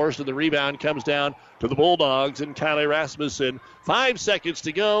Hazelhorst. And the rebound comes down to the Bulldogs and Kylie Rasmussen. 5 seconds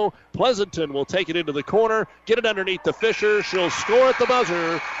to go. Pleasanton will take it into the corner. Get it underneath the Fisher. She'll score at the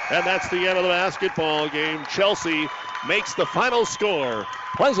buzzer. And that's the end of the basketball game. Chelsea makes the final score.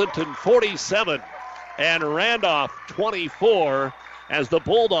 Pleasanton 47 and Randolph 24. As the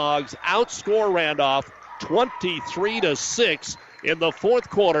Bulldogs outscore Randolph 23-6 in the fourth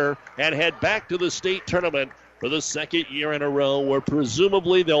quarter and head back to the state tournament for the second year in a row, where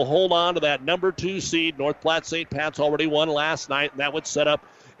presumably they'll hold on to that number 2 seed. North Platte St. Pat's already won last night, and that would set up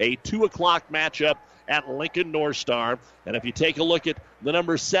a 2 o'clock matchup at Lincoln North Star. And if you take a look at the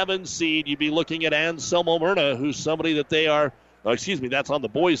number 7 seed, you'd be looking at Anselmo Myrna, who's somebody that they are that's on the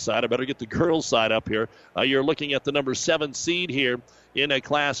boys' side. I better get the girls' side up here. You're looking at the number 7 seed here in a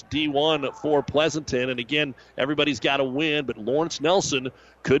Class D1 for Pleasanton. And again, everybody's got to win, but Lawrence Nelson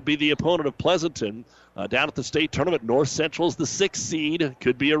could be the opponent of Pleasanton. Down at the state tournament, North Central's the 6th seed.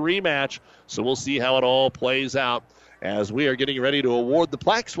 Could be a rematch. So we'll see how it all plays out. As we are getting ready to award the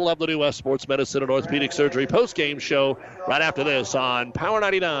plaques, we'll have the New West Sports Medicine and Orthopedic Surgery post-game show right after this on Power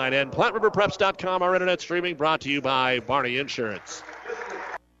 99 and PlatteRiverPreps.com, our internet streaming, brought to you by Barney Insurance.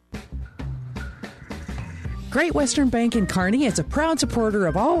 Great Western Bank in Kearney is a proud supporter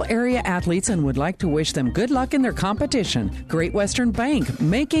of all area athletes and would like to wish them good luck in their competition. Great Western Bank,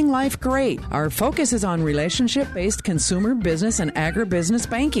 making life great. Our focus is on relationship-based consumer, business, and agribusiness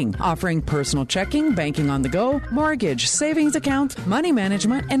banking, offering personal checking, banking on the go, mortgage, savings accounts, money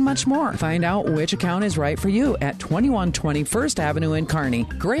management, and much more. Find out which account is right for you at 2120 First Avenue in Kearney.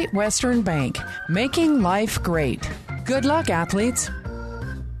 Great Western Bank, making life great. Good luck, athletes.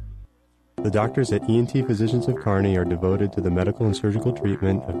 The doctors at ENT Physicians of Kearney are devoted to the medical and surgical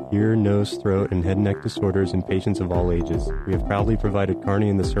treatment of ear, nose, throat, and head and neck disorders in patients of all ages. We have proudly provided Kearney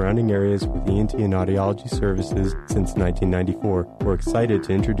and the surrounding areas with ENT and audiology services since 1994. We're excited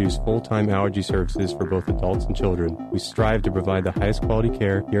to introduce full-time allergy services for both adults and children. We strive to provide the highest quality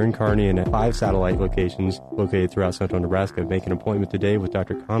care here in Kearney and at 5 satellite locations located throughout central Nebraska. Make an appointment today with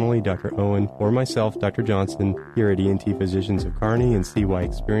Dr. Connolly, Dr. Owen, or myself, Dr. Johnson, here at ENT Physicians of Kearney, and see why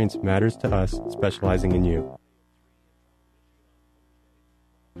experience matters to us, specializing in you.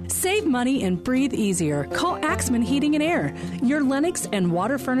 Save money and breathe easier. Call Axman Heating and Air, your Lennox and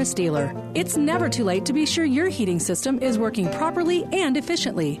water furnace dealer. It's never too late to be sure your heating system is working properly and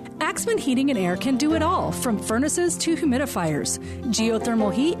efficiently. Axman Heating and Air can do it all, from furnaces to humidifiers,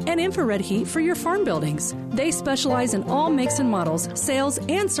 geothermal heat, and infrared heat for your farm buildings. They specialize in all makes and models, sales,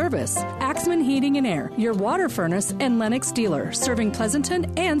 and service. Axman Heating and Air, your water furnace and Lennox dealer, serving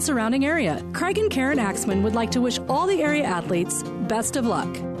Pleasanton and surrounding area. Craig and Karen Axman would like to wish all the area athletes best of luck.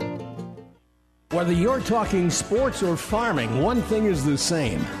 Whether you're talking sports or farming, one thing is the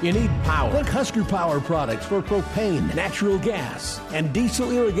same. You need power. Think Husker Power products for propane, natural gas, and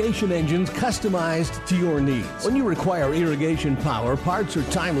diesel irrigation engines customized to your needs. When you require irrigation power, parts, or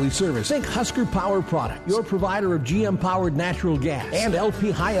timely service, think Husker Power products, your provider of GM-powered natural gas and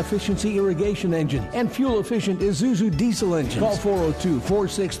LP high-efficiency irrigation engine and fuel-efficient Isuzu diesel engines. Call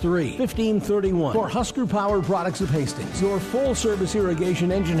 402-463-1531 for Husker Power products of Hastings, your full-service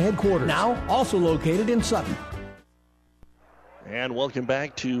irrigation engine headquarters. Now, also located in Sutton. And welcome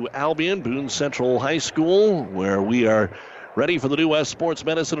back to Albion, Boone Central High School, where we are ready for the New West Sports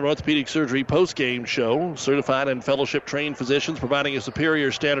Medicine and Orthopedic Surgery post-game show. Certified and fellowship-trained physicians providing a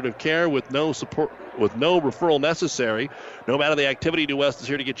superior standard of care with no referral necessary. No matter the activity, New West is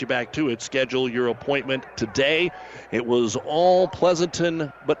here to get you back to it. Schedule your appointment today. It was all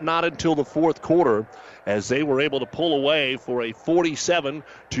Pleasanton, but not until the fourth quarter, as they were able to pull away for a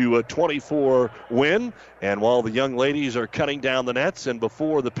 47-24 win. And while the young ladies are cutting down the nets and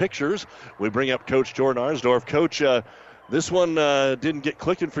before the pictures, we bring up Coach Jordan Arnsdorf. Coach, this one didn't get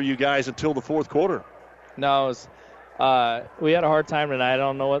clicking for you guys until the fourth quarter. No, it was, we had a hard time tonight. I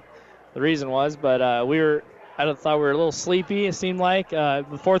don't know what the reason was, but I thought we were a little sleepy, it seemed like.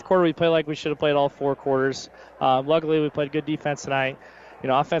 The fourth quarter, we played like we should have played all four quarters. Luckily, we played good defense tonight.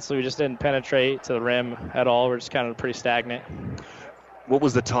 Offensively, we just didn't penetrate to the rim at all. We're just kind of pretty stagnant. What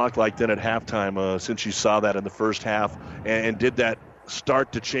was the talk like then at halftime since you saw that in the first half? And did that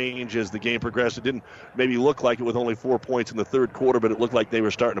start to change as the game progressed? It didn't maybe look like it with only 4 points in the third quarter, but it looked like they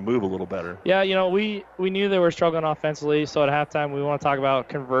were starting to move a little better. Yeah, we knew they were struggling offensively, so at halftime we want to talk about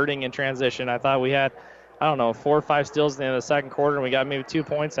converting in transition. I thought we had, 4 or 5 steals at the end of the second quarter, and we got maybe 2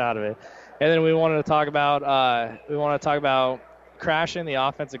 points out of it. And then we wanted to talk about crashing the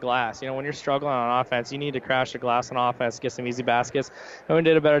offensive glass. When you're struggling on offense, you need to crash the glass on offense, get some easy baskets. And we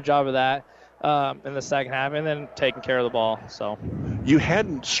did a better job of that in the second half, and then taking care of the ball. So you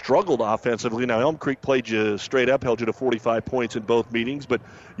hadn't struggled offensively. Now, Elm Creek played you straight up, held you to 45 points in both meetings, but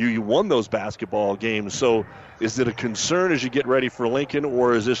you won those basketball games. So is it a concern as you get ready for Lincoln,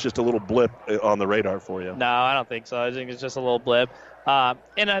 or is this just a little blip on the radar for you? No, I don't think so. I think it's just a little blip.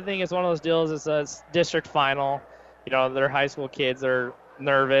 And I think it's one of those deals, it's a district final. They're high school kids. They're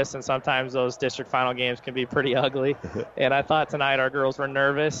nervous, and sometimes those district final games can be pretty ugly. And I thought tonight our girls were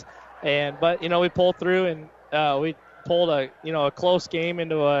nervous. But we pulled through, and we pulled a close game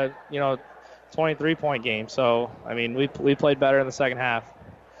into a 23-point game. So we played better in the second half.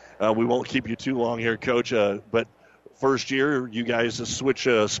 We won't keep you too long here, Coach. But first year, you guys switch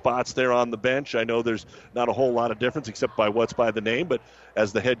spots there on the bench. I know there's not a whole lot of difference except by what's by the name. But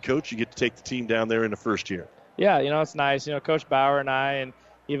as the head coach, you get to take the team down there in the first year. Yeah, it's nice. Coach Bauer and I, and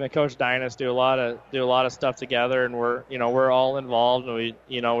even Coach Dynas do a lot of stuff together, and we're all involved, and we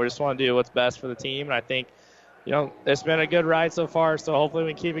just want to do what's best for the team. And I think it's been a good ride so far, so hopefully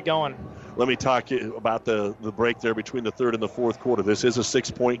we can keep it going. Let me talk about the break there between the third and the fourth quarter. This is a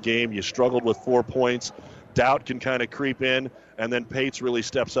 6-point game. You struggled with 4 points. Doubt can kind of creep in, and then Pates really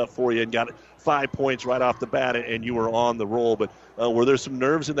steps up for you and got 5 points right off the bat, and you were on the roll. But were there some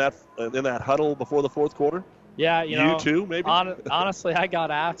nerves in that huddle before the fourth quarter? Yeah, you too, maybe? Honestly, I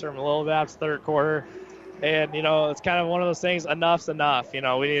got after him a little bit after the third quarter. And, it's kind of one of those things, enough's enough. We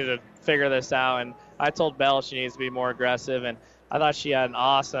need to figure this out. And I told Belle she needs to be more aggressive. And I thought she had an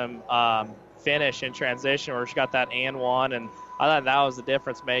awesome finish in transition where she got that and one. And I thought that was the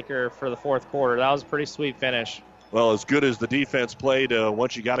difference maker for the fourth quarter. That was a pretty sweet finish. Well, as good as the defense played,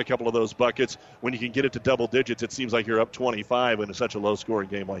 once you got a couple of those buckets, when you can get it to double digits, it seems like you're up 25 in such a low-scoring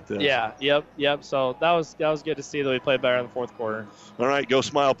game like this. Yeah, yep. So that was good to see that we played better in the fourth quarter. All right, go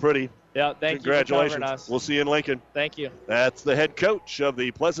smile pretty. Yeah, thank you. Congratulations. We'll see you in Lincoln. Thank you. That's the head coach of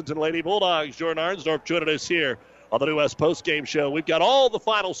the Pleasanton Lady Bulldogs, Jordan Arnsdorf, joining us here on the New West Postgame Show. We've got all the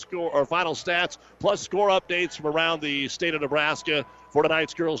final stats plus score updates from around the state of Nebraska for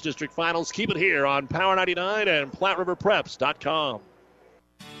tonight's girls district finals. Keep it here on Power 99 and PlatteRiverPreps.com.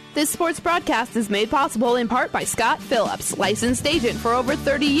 This sports broadcast is made possible in part by Scott Phillips, licensed agent for over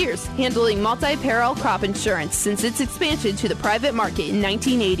 30 years, handling multi-peril crop insurance since its expansion to the private market in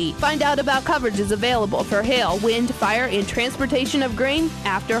 1980. Find out about coverages available for hail, wind, fire, and transportation of grain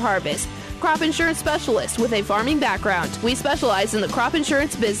after harvest. Crop insurance specialist with a farming background. We specialize in the crop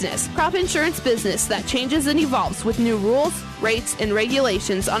insurance business. Crop insurance business that changes and evolves with new rules, rates, and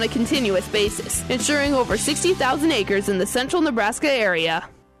regulations on a continuous basis, insuring over 60,000 acres in the central Nebraska area.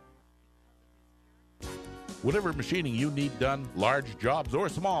 Whatever machining you need done, large jobs or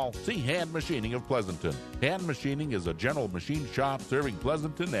small, see Hand Machining of Pleasanton. Hand Machining is a general machine shop serving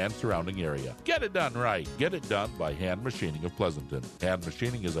Pleasanton and surrounding area. Get it done right. Get it done by Hand Machining of Pleasanton. Hand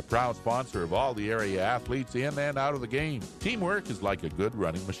Machining is a proud sponsor of all the area athletes in and out of the game. Teamwork is like a good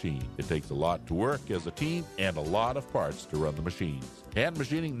running machine. It takes a lot to work as a team and a lot of parts to run the machines. Hand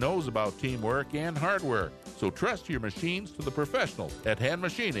Machining knows about teamwork and hard work, so trust your machines to the professionals at Hand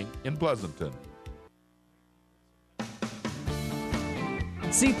Machining in Pleasanton.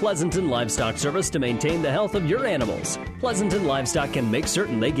 See Pleasanton Livestock Service to maintain the health of your animals. Pleasanton Livestock can make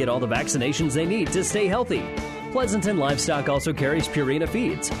certain they get all the vaccinations they need to stay healthy. Pleasanton Livestock also carries Purina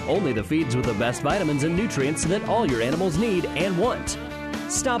feeds, only the feeds with the best vitamins and nutrients that all your animals need and want.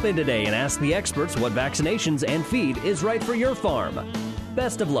 Stop in today and ask the experts what vaccinations and feed is right for your farm.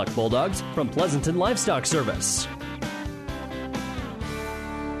 Best of luck, Bulldogs, from Pleasanton Livestock Service.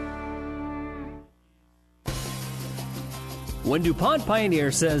 When DuPont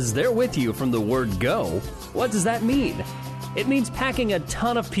Pioneer says they're with you from the word go, what does that mean? It means packing a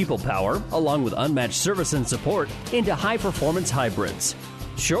ton of people power, along with unmatched service and support, into high-performance hybrids.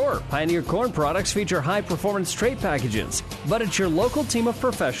 Sure, Pioneer corn products feature high-performance trait packages, but it's your local team of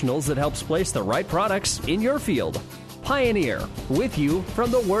professionals that helps place the right products in your field. Pioneer, with you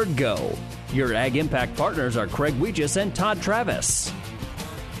from the word go. Your Ag Impact partners are Craig Weegis and Todd Travis.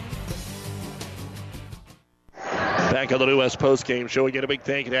 Back on the New West postgame show, again, a big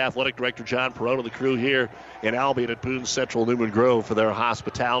thank you to Athletic Director John Perone and the crew here in Albion at Boone Central Newman Grove for their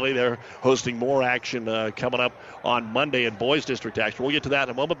hospitality. They're hosting more action coming up on Monday in Boys District action. We'll get to that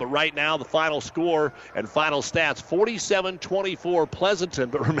in a moment, but right now the final score and final stats, 47-24 Pleasanton.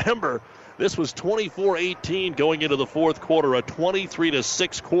 But remember, this was 24-18 going into the fourth quarter, a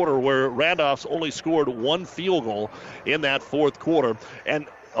 23-6 quarter where Randolph's only scored one field goal in that fourth quarter. And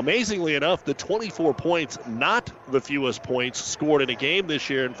amazingly enough, the 24 points, not the fewest points scored in a game this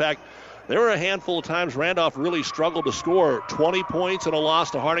year. In fact, there were a handful of times Randolph really struggled to score. 20 points in a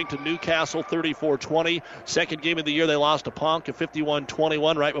loss to Hartington Newcastle, 34-20. Second game of the year, they lost to Ponca,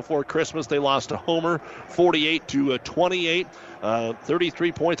 51-21. Right before Christmas, they lost to Homer, 48-28.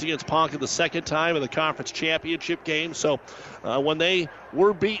 33 points against Ponca the second time in the conference championship game. So when they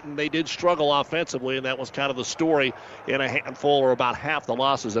were beaten, they did struggle offensively, and that was kind of the story in a handful or about half the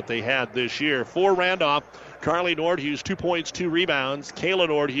losses that they had this year. For Randolph, Carly Nordhughes, 2 points, 2 rebounds. Kayla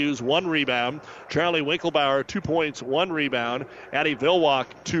Nordhughes, 1 rebound. Charlie Winkelbauer, 2 points, 1 rebound. Addie Vilwalk,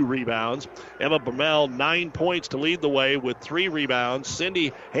 2 rebounds. Emma Bermel, 9 points to lead the way with 3 rebounds.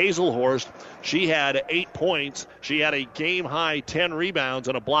 Cindy Hazelhorst, she had 8 points. She had a game-high 10 rebounds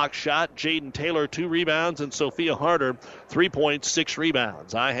and a block shot. Jaden Taylor, 2 rebounds. And Sophia Harder, 3 points, 6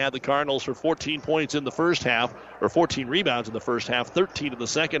 rebounds. I had the Cardinals for 14 points in the first half, or 14 rebounds in the first half, 13 in the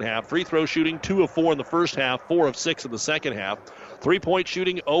second half. Free throw shooting, 2 of 4 in the first half, 4 of 6 in the second half. 3-point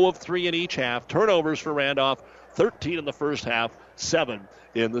shooting, 0 of 3 in each half. Turnovers for Randolph, 13 in the first half, 7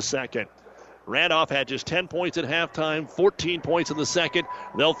 in the second. Randolph had just 10 points at halftime, 14 points in the second.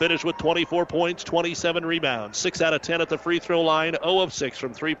 They'll finish with 24 points, 27 rebounds, 6 out of 10 at the free throw line, 0 of 6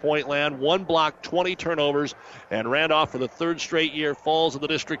 from three-point land, 1 block, 20 turnovers. And Randolph, for the third straight year, falls in the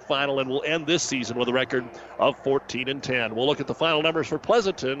district final and will end this season with a record of 14-10. We'll look at the final numbers for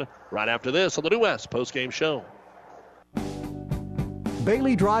Pleasanton right after this on the New West postgame show.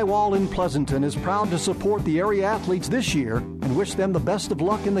 Bailey Drywall in Pleasanton is proud to support the area athletes this year and wish them the best of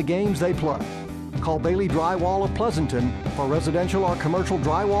luck in the games they play. Call Bailey Drywall of Pleasanton for residential or commercial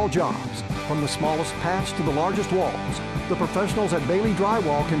drywall jobs. From the smallest patch to the largest walls, the professionals at Bailey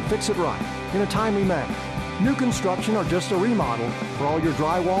Drywall can fix it right in a timely manner. New construction or just a remodel, for all your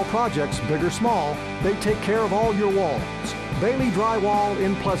drywall projects, big or small, they take care of all your walls. Bailey Drywall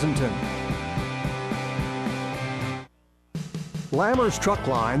in Pleasanton. Lammers Truck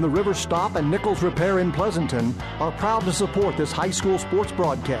Line, the River Stop, and Nichols Repair in Pleasanton are proud to support this high school sports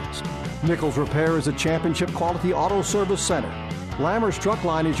broadcast. Nichols Repair is a championship quality auto service center. Lammers Truck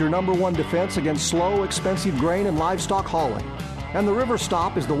Line is your #1 defense against slow, expensive grain and livestock hauling. And the River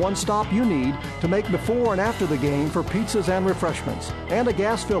Stop is the one stop you need to make before and after the game for pizzas and refreshments, and a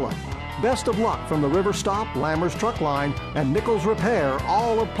gas fill-up. Best of luck from the River Stop, Lammers Truck Line, and Nichols Repair,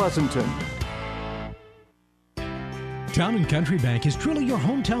 all of Pleasanton. Town & Country Bank is truly your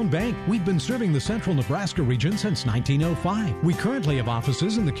hometown bank. We've been serving the central Nebraska region since 1905. We currently have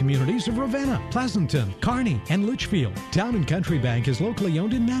offices in the communities of Ravenna, Pleasanton, Kearney, and Litchfield. Town & Country Bank is locally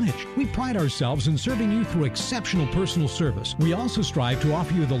owned and managed. We pride ourselves in serving you through exceptional personal service. We also strive to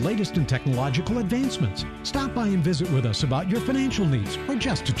offer you the latest in technological advancements. Stop by and visit with us about your financial needs or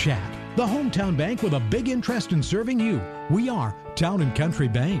just to chat. The hometown bank with a big interest in serving you. We are Town & Country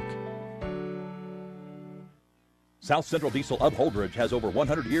Bank. South Central Diesel of Holdridge has over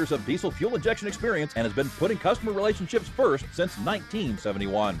 100 years of diesel fuel injection experience and has been putting customer relationships first since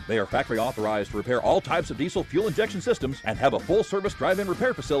 1971. They are factory authorized to repair all types of diesel fuel injection systems and have a full-service drive-in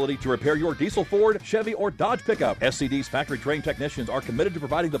repair facility to repair your diesel Ford, Chevy, or Dodge pickup. SCD's factory-trained technicians are committed to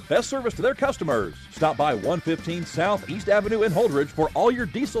providing the best service to their customers. Stop by 115 South East Avenue in Holdridge for all your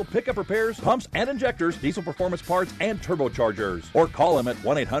diesel pickup repairs, pumps and injectors, diesel performance parts, and turbochargers. Or call them at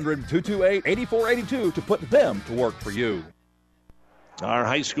 1-800-228-8482 to put them to work for you. Our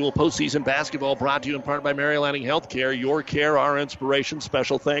high school postseason basketball brought to you in part by Mary Lanning Healthcare. Your care, our inspiration.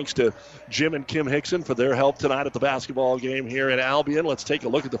 Special thanks to Jim and Kim Hickson for their help tonight at the basketball game here at Albion. Let's take a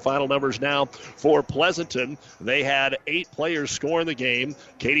look at the final numbers now for Pleasanton. They had 8 players score in the game.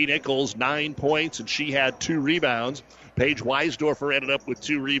 Katie Nichols, 9 points, and she had 2 rebounds. Paige Weisdorfer ended up with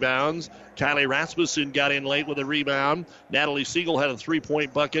 2 rebounds. Kylie Rasmussen got in late with a rebound. Natalie Siegel had a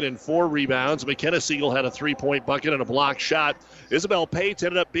 3-point bucket and 4 rebounds. McKenna Siegel had a 3-point bucket and a block shot. Isabel Pates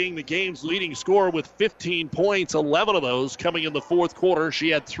ended up being the game's leading scorer with 15 points, 11 of those coming in the fourth quarter. She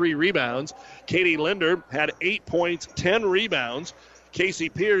had 3 rebounds. Katie Linder had 8 points, 10 rebounds. Casey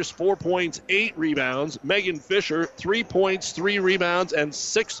Pierce, 4 points, 8 rebounds. Megan Fisher, 3 points, 3 rebounds, and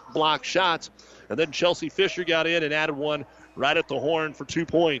 6 block shots. And then Chelsea Fisher got in and added one right at the horn for 2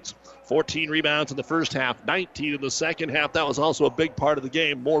 points. 14 rebounds in the first half, 19 in the second half. That was also a big part of the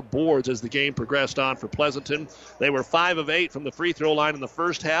game. More boards as the game progressed on for Pleasanton. They were 5 of 8 from the free throw line in the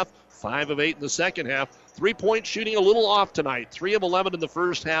first half, 5 of 8 in the second half. 3-point shooting a little off tonight. 3 of 11 in the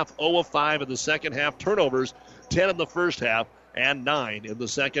first half, 0 of 5 in the second half. Turnovers, 10 in the first half and 9 in the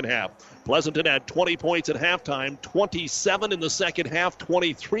second half. Pleasanton had 20 points at halftime, 27 in the second half.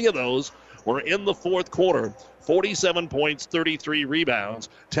 23 of those were in the fourth quarter. 47 points, 33 rebounds,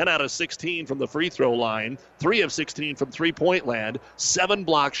 10 out of 16 from the free throw line, 3 of 16 from three-point land, 7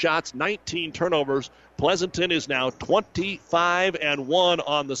 block shots, 19 turnovers. Pleasanton is now 25-1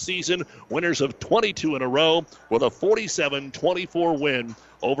 on the season, winners of 22 in a row with a 47-24 win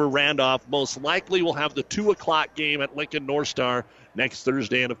over Randolph. Most likely will have the 2 o'clock game at Lincoln North Star next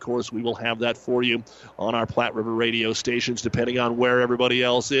Thursday, and of course we will have that for you on our Platte River radio stations depending on where everybody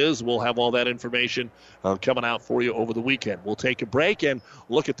else is. We'll have all that information coming out for you over the weekend. We'll take a break and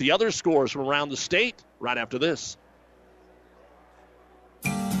look at the other scores from around the state right after this.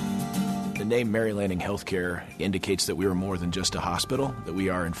 The name Mary Lanning Healthcare indicates that we are more than just a hospital, that we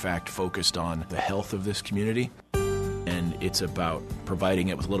are in fact focused on the health of this community. And it's about providing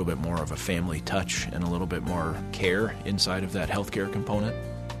it with a little bit more of a family touch and a little bit more care inside of that healthcare component.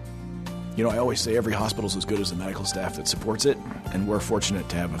 You know, I always say every hospital is as good as the medical staff that supports it, and we're fortunate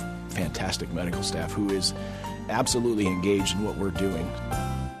to have a fantastic medical staff who is absolutely engaged in what we're doing.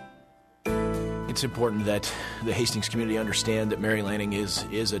 It's important that the Hastings community understand that Mary Lanning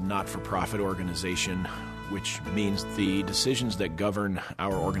is a not-for-profit organization, which means the decisions that govern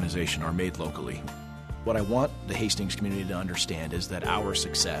our organization are made locally. What I want the Hastings community to understand is that our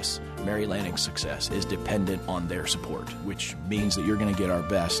success, Mary Lanning's success, is dependent on their support, which means that you're going to get our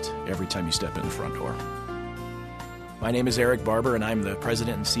best every time you step in the front door. My name is Eric Barber, and I'm the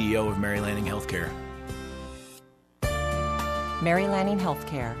president and CEO of Mary Lanning Healthcare. Mary Lanning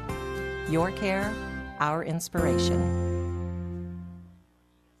Healthcare. Your care, our inspiration.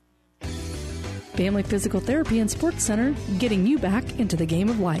 Family Physical Therapy and Sports Center, getting you back into the game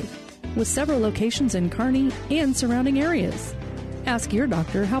of life. With several locations in Kearney and surrounding areas. Ask your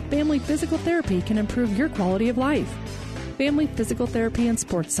doctor how Family Physical Therapy can improve your quality of life. Family Physical Therapy and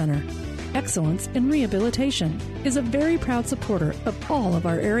Sports Center. Excellence in Rehabilitation is a very proud supporter of all of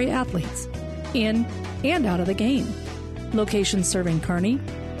our area athletes, in and out of the game. Locations serving Kearney,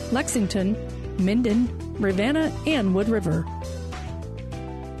 Lexington, Minden, Ravenna, and Wood River.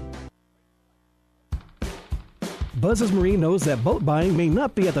 Buzz's Marine knows that boat buying may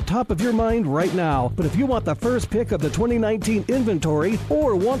not be at the top of your mind right now, but if you want the first pick of the 2019 inventory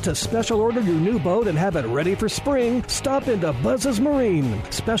or want to special order your new boat and have it ready for spring, stop into Buzz's Marine.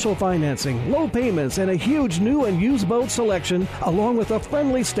 Special financing, low payments, and a huge new and used boat selection, along with a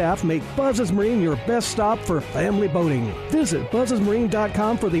friendly staff, make Buzz's Marine your best stop for family boating. Visit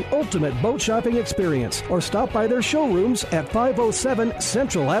buzzesmarine.com for the ultimate boat shopping experience, or stop by their showrooms at 507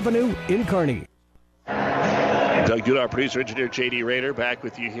 Central Avenue in Kearney. Doug Duda, our producer, engineer J.D. Rader, back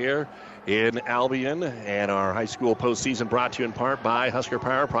with you here in Albion. And our high school postseason brought to you in part by Husker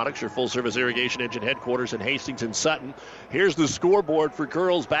Power Products, your full-service irrigation engine headquarters in Hastings and Sutton. Here's the scoreboard for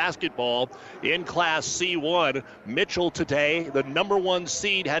girls basketball in Class C1. Mitchell today, the number 1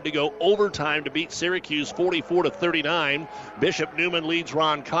 seed, had to go overtime to beat Syracuse 44-39. Bishop Neumann leads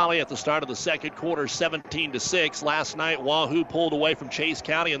Roncalli at the start of the second quarter 17-6. Last night, Wahoo pulled away from Chase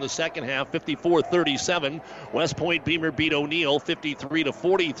County in the second half 54-37. West Point Beamer beat O'Neill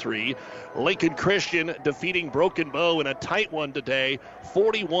 53-43. Lincoln Christian defeating Broken Bow in a tight one today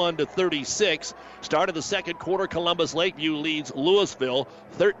 41-36. Start of the second quarter, Columbus Lakeview leads Louisville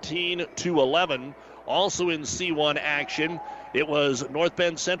 13-11. Also in C1 action, it was North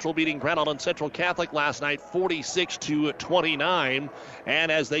Bend Central beating Grand Island Central Catholic last night 46-29.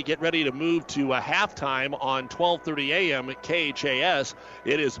 And as they get ready to move to a halftime on 12:30 a.m. at KHAS,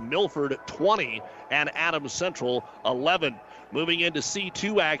 it is Milford 20 and Adams Central 11. Moving into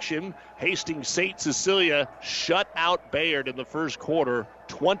C2 action, Hastings St. Cecilia shut out Bayard in the first quarter,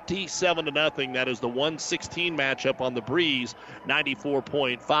 27-0. That is the 116 matchup on the Breeze,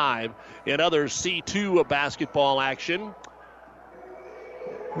 94.5. In other C2 basketball action,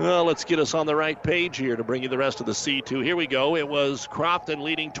 well, let's get us on the right page here to bring you the rest of the C2. Here we go. It was Crofton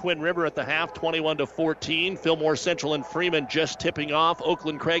leading Twin River at the half, 21-14. Fillmore Central and Freeman just tipping off.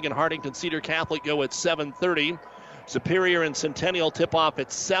 Oakland Craig and Hartington Cedar Catholic go at 7:30. Superior and Centennial tip off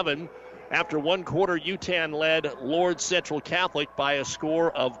at 7. After one quarter, UTAN led Lord Central Catholic by a score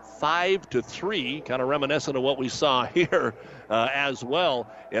of 5-3, kind of reminiscent of what we saw here as well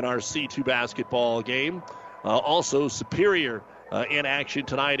in our C2 basketball game. Also, Superior in action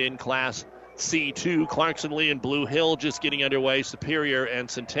tonight in Class C2. Clarkson Lee and Blue Hill just getting underway. Superior and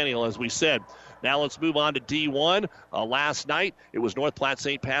Centennial, as we said. Now let's move on to D1. Last night, it was North Platte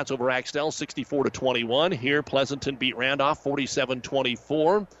St. Pat's over Axtell, 64-21. Here, Pleasanton beat Randolph,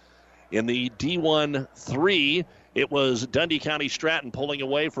 47-24. In the D1-3, it was Dundee County Stratton pulling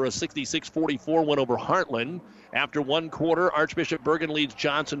away for a 66-44 win over Heartland. After one quarter, Archbishop Bergen leads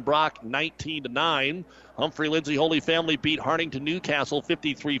Johnson Brock 19-9. Humphrey Lindsay Holy Family beat Hartington Newcastle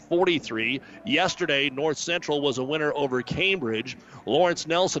 53-43. Yesterday, North Central was a winner over Cambridge. Lawrence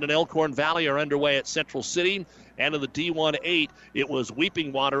Nelson and Elkhorn Valley are underway at Central City. And in the D1-8, it was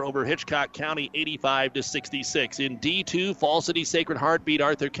Weeping Water over Hitchcock County 85-66. In D2, Fall City Sacred Heart beat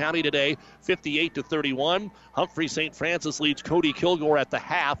Arthur County today 58-31. Humphrey St. Francis leads Cody Kilgore at the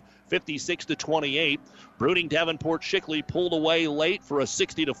half 56-28. Bruning Davenport Shickley pulled away late for a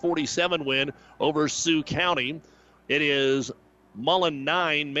 60-47 win over Sioux County. It is Mullen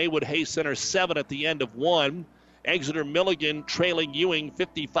 9, Maywood Hay Center 7 at the end of 1. Exeter Milligan trailing Ewing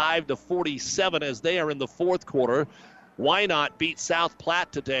 55-47 as they are in the fourth quarter. Wynot beat South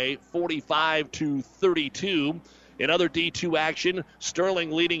Platte today 45-32. In other D2 action,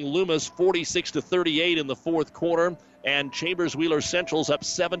 Sterling leading Loomis 46-38 in the fourth quarter. And Chambers Wheeler Central's up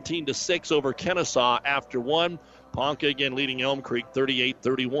 17-6 over Kennesaw after one. Ponca again leading Elm Creek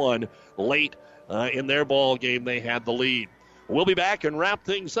 38-31. Late in their ball game, they had the lead. We'll be back and wrap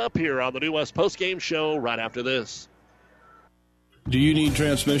things up here on the New West Postgame Show right after this. Do you need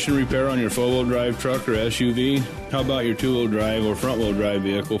transmission repair on your four-wheel drive truck or SUV? How about your two-wheel drive or front-wheel drive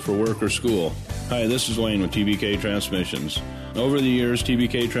vehicle for work or school? Hi, this is Wayne with TBK Transmissions. Over the years,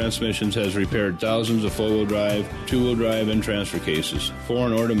 TBK Transmissions has repaired thousands of four-wheel drive, two-wheel drive, and transfer cases,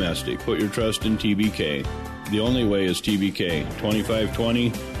 foreign or domestic. Put your trust in TBK. The only way is TBK,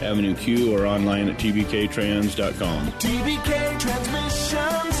 2520 Avenue Q or online at tbktrans.com. TBK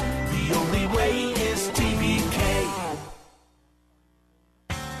Transmissions, the only way is TBK.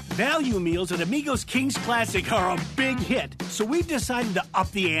 Value meals at Amigos King's Classic are a big hit, so we've decided to up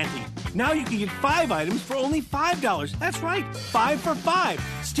the ante. Now you can get 5 items for only $5. That's right, 5 for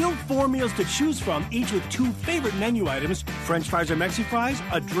 $5. Still 4 meals to choose from, each with 2 favorite menu items, French fries or Mexi fries,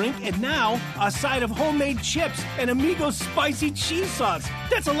 a drink, and now a side of homemade chips and Amigos spicy cheese sauce.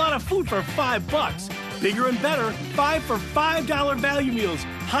 That's a lot of food for $5. Bigger and better, 5 for $5 value meals.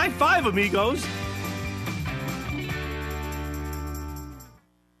 High five, Amigos.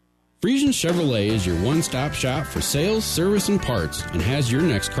 Friesen Chevrolet is your one-stop shop for sales, service, and parts, and has your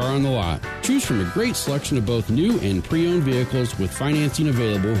next car on the lot. Choose from a great selection of both new and pre-owned vehicles with financing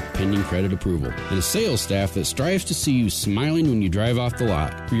available pending credit approval, and a sales staff that strives to see you smiling when you drive off the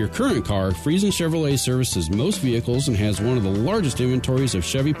lot. For your current car, Friesen Chevrolet services most vehicles and has one of the largest inventories of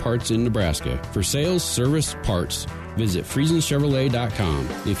Chevy parts in Nebraska. For sales, service, parts, visit FriesenChevrolet.com.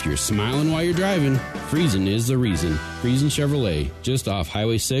 If you're smiling while you're driving, Friesen is the reason. Friesen Chevrolet, just off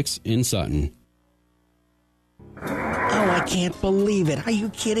Highway 6 in Sutton. Oh, I can't believe it. Are you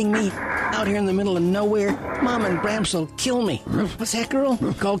kidding me? out here in the middle of nowhere. Mom and Bramps will kill me. What's that, girl?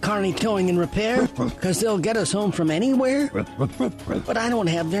 Call Kearney Towing and Repair? Because they'll get us home from anywhere? But I don't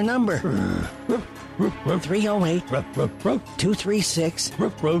have their number.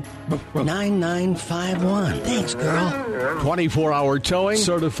 308-236-9951. Thanks, girl. 24-hour towing,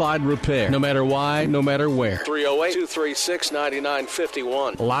 certified repair. No matter why, no matter where.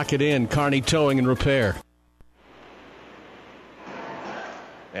 308-236-9951. Lock it in, Kearney Towing and Repair.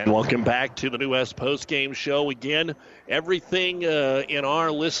 And welcome back to the New West Postgame Show. Again, everything in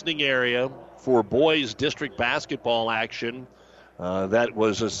our listening area for boys district basketball action that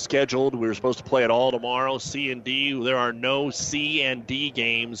was scheduled. We were supposed to play it all tomorrow, C and D. There are no C and D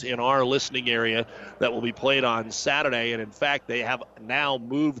games in our listening area that will be played on Saturday. And, in fact, they have now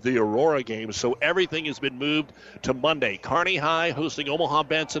moved the Aurora game. So everything has been moved to Monday. Kearney High hosting Omaha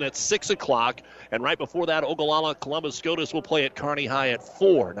Benson at 6 o'clock. And right before that, Ogallala Columbus SCOTUS will play at Kearney High at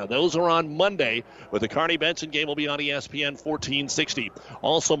 4. Now, those are on Monday, but the Kearney Benson game will be on ESPN 1460.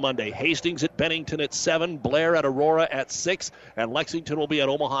 Also Monday, Hastings at Bennington at 7, Blair at Aurora at 6, and Lexington will be at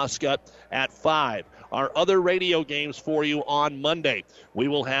Omaha Skutt at 5. Our other radio games for you on Monday. We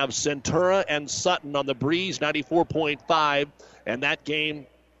will have Centura and Sutton on the Breeze 94.5, and that game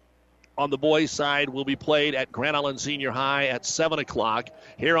on the boys' side will be played at Grand Island Senior High at 7 o'clock.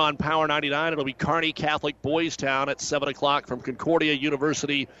 Here on Power 99, it'll be Kearney Catholic Boys Town at 7 o'clock from Concordia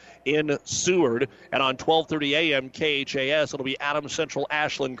University in Seward. And on 12:30 a.m. KHAS, it'll be Adams Central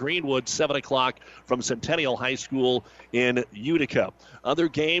Ashland Greenwood, 7 o'clock from Centennial High School in Utica. Other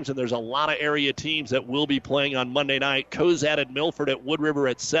games, and there's a lot of area teams that will be playing on Monday night. Cozad at Milford at Wood River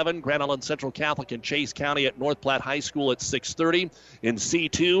at 7. Grand Island Central Catholic and Chase County at North Platte High School at 6:30. In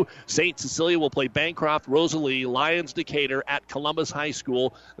C2, St. Cecilia will play Bancroft, Rosalie, Lyons, Decatur at Columbus High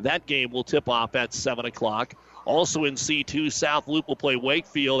School. That game will tip off at 7 o'clock. Also in C2, South Loop will play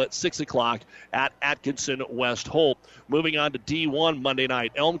Wakefield at 6 o'clock at Atkinson West Holt. Moving on to D1 Monday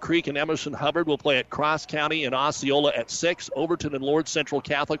night, Elm Creek and Emerson Hubbard will play at Cross County and Osceola at 6. Overton and Lord Central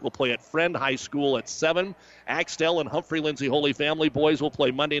Catholic will play at Friend High School at 7. Axtell and Humphrey Lindsay Holy Family boys will play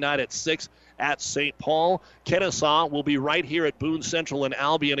Monday night at 6 at St. Paul. Kennesaw will be right here at Boone Central and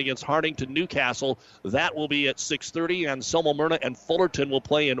Albion against Hartington Newcastle. That will be at 6:30, and Selma Myrna and Fullerton will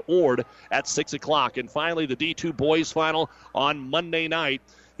play in Ord at 6 o'clock. And finally, the D2 boys final on Monday night.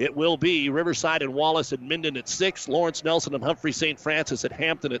 It will be Riverside and Wallace and Minden at 6, Lawrence Nelson and Humphrey St. Francis at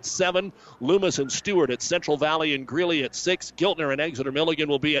Hampton at 7, Loomis and Stewart at Central Valley and Greeley at 6, Giltner and Exeter Milligan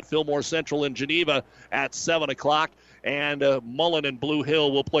will be at Fillmore Central in Geneva at 7 o'clock, and Mullen and Blue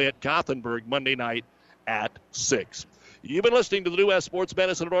Hill will play at Gothenburg Monday night at 6. You've been listening to the New West Sports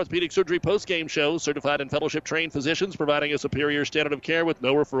Medicine and Orthopedic Surgery postgame show. Certified and fellowship-trained physicians providing a superior standard of care with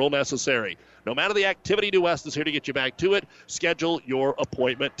no referral necessary. No matter the activity, New West is here to get you back to it. Schedule your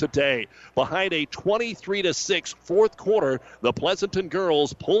appointment today. Behind a 23-6 fourth quarter, the Pleasanton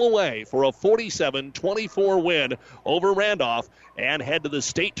girls pull away for a 47-24 win over Randolph and head to the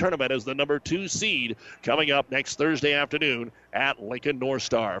state tournament as the number 2 seed coming up next Thursday afternoon at Lincoln North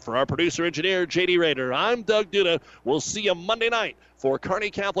Star. For our producer-engineer, J.D. Rader, I'm Doug Duda. We'll see you Monday night for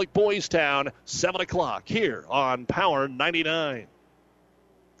Kearney Catholic Boys Town, 7 o'clock here on Power 99.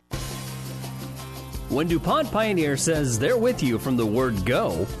 When DuPont Pioneer says they're with you from the word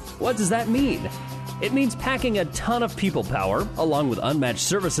go, what does that mean? It means packing a ton of people power, along with unmatched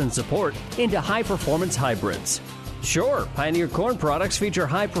service and support, into high-performance hybrids. Sure, Pioneer Corn products feature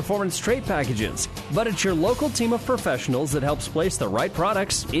high-performance trait packages, but it's your local team of professionals that helps place the right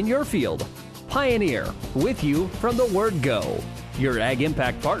products in your field. Pioneer, with you from the word go. Your Ag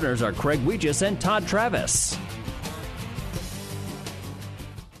Impact partners are Craig Weegis and Todd Travis.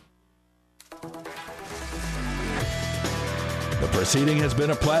 The proceeding has been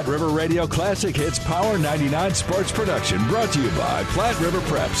a Platte River Radio Classic Hits Power 99 sports production brought to you by Platte River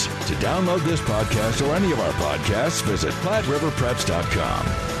Preps. To download this podcast or any of our podcasts, visit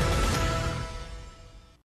PlatteRiverPreps.com.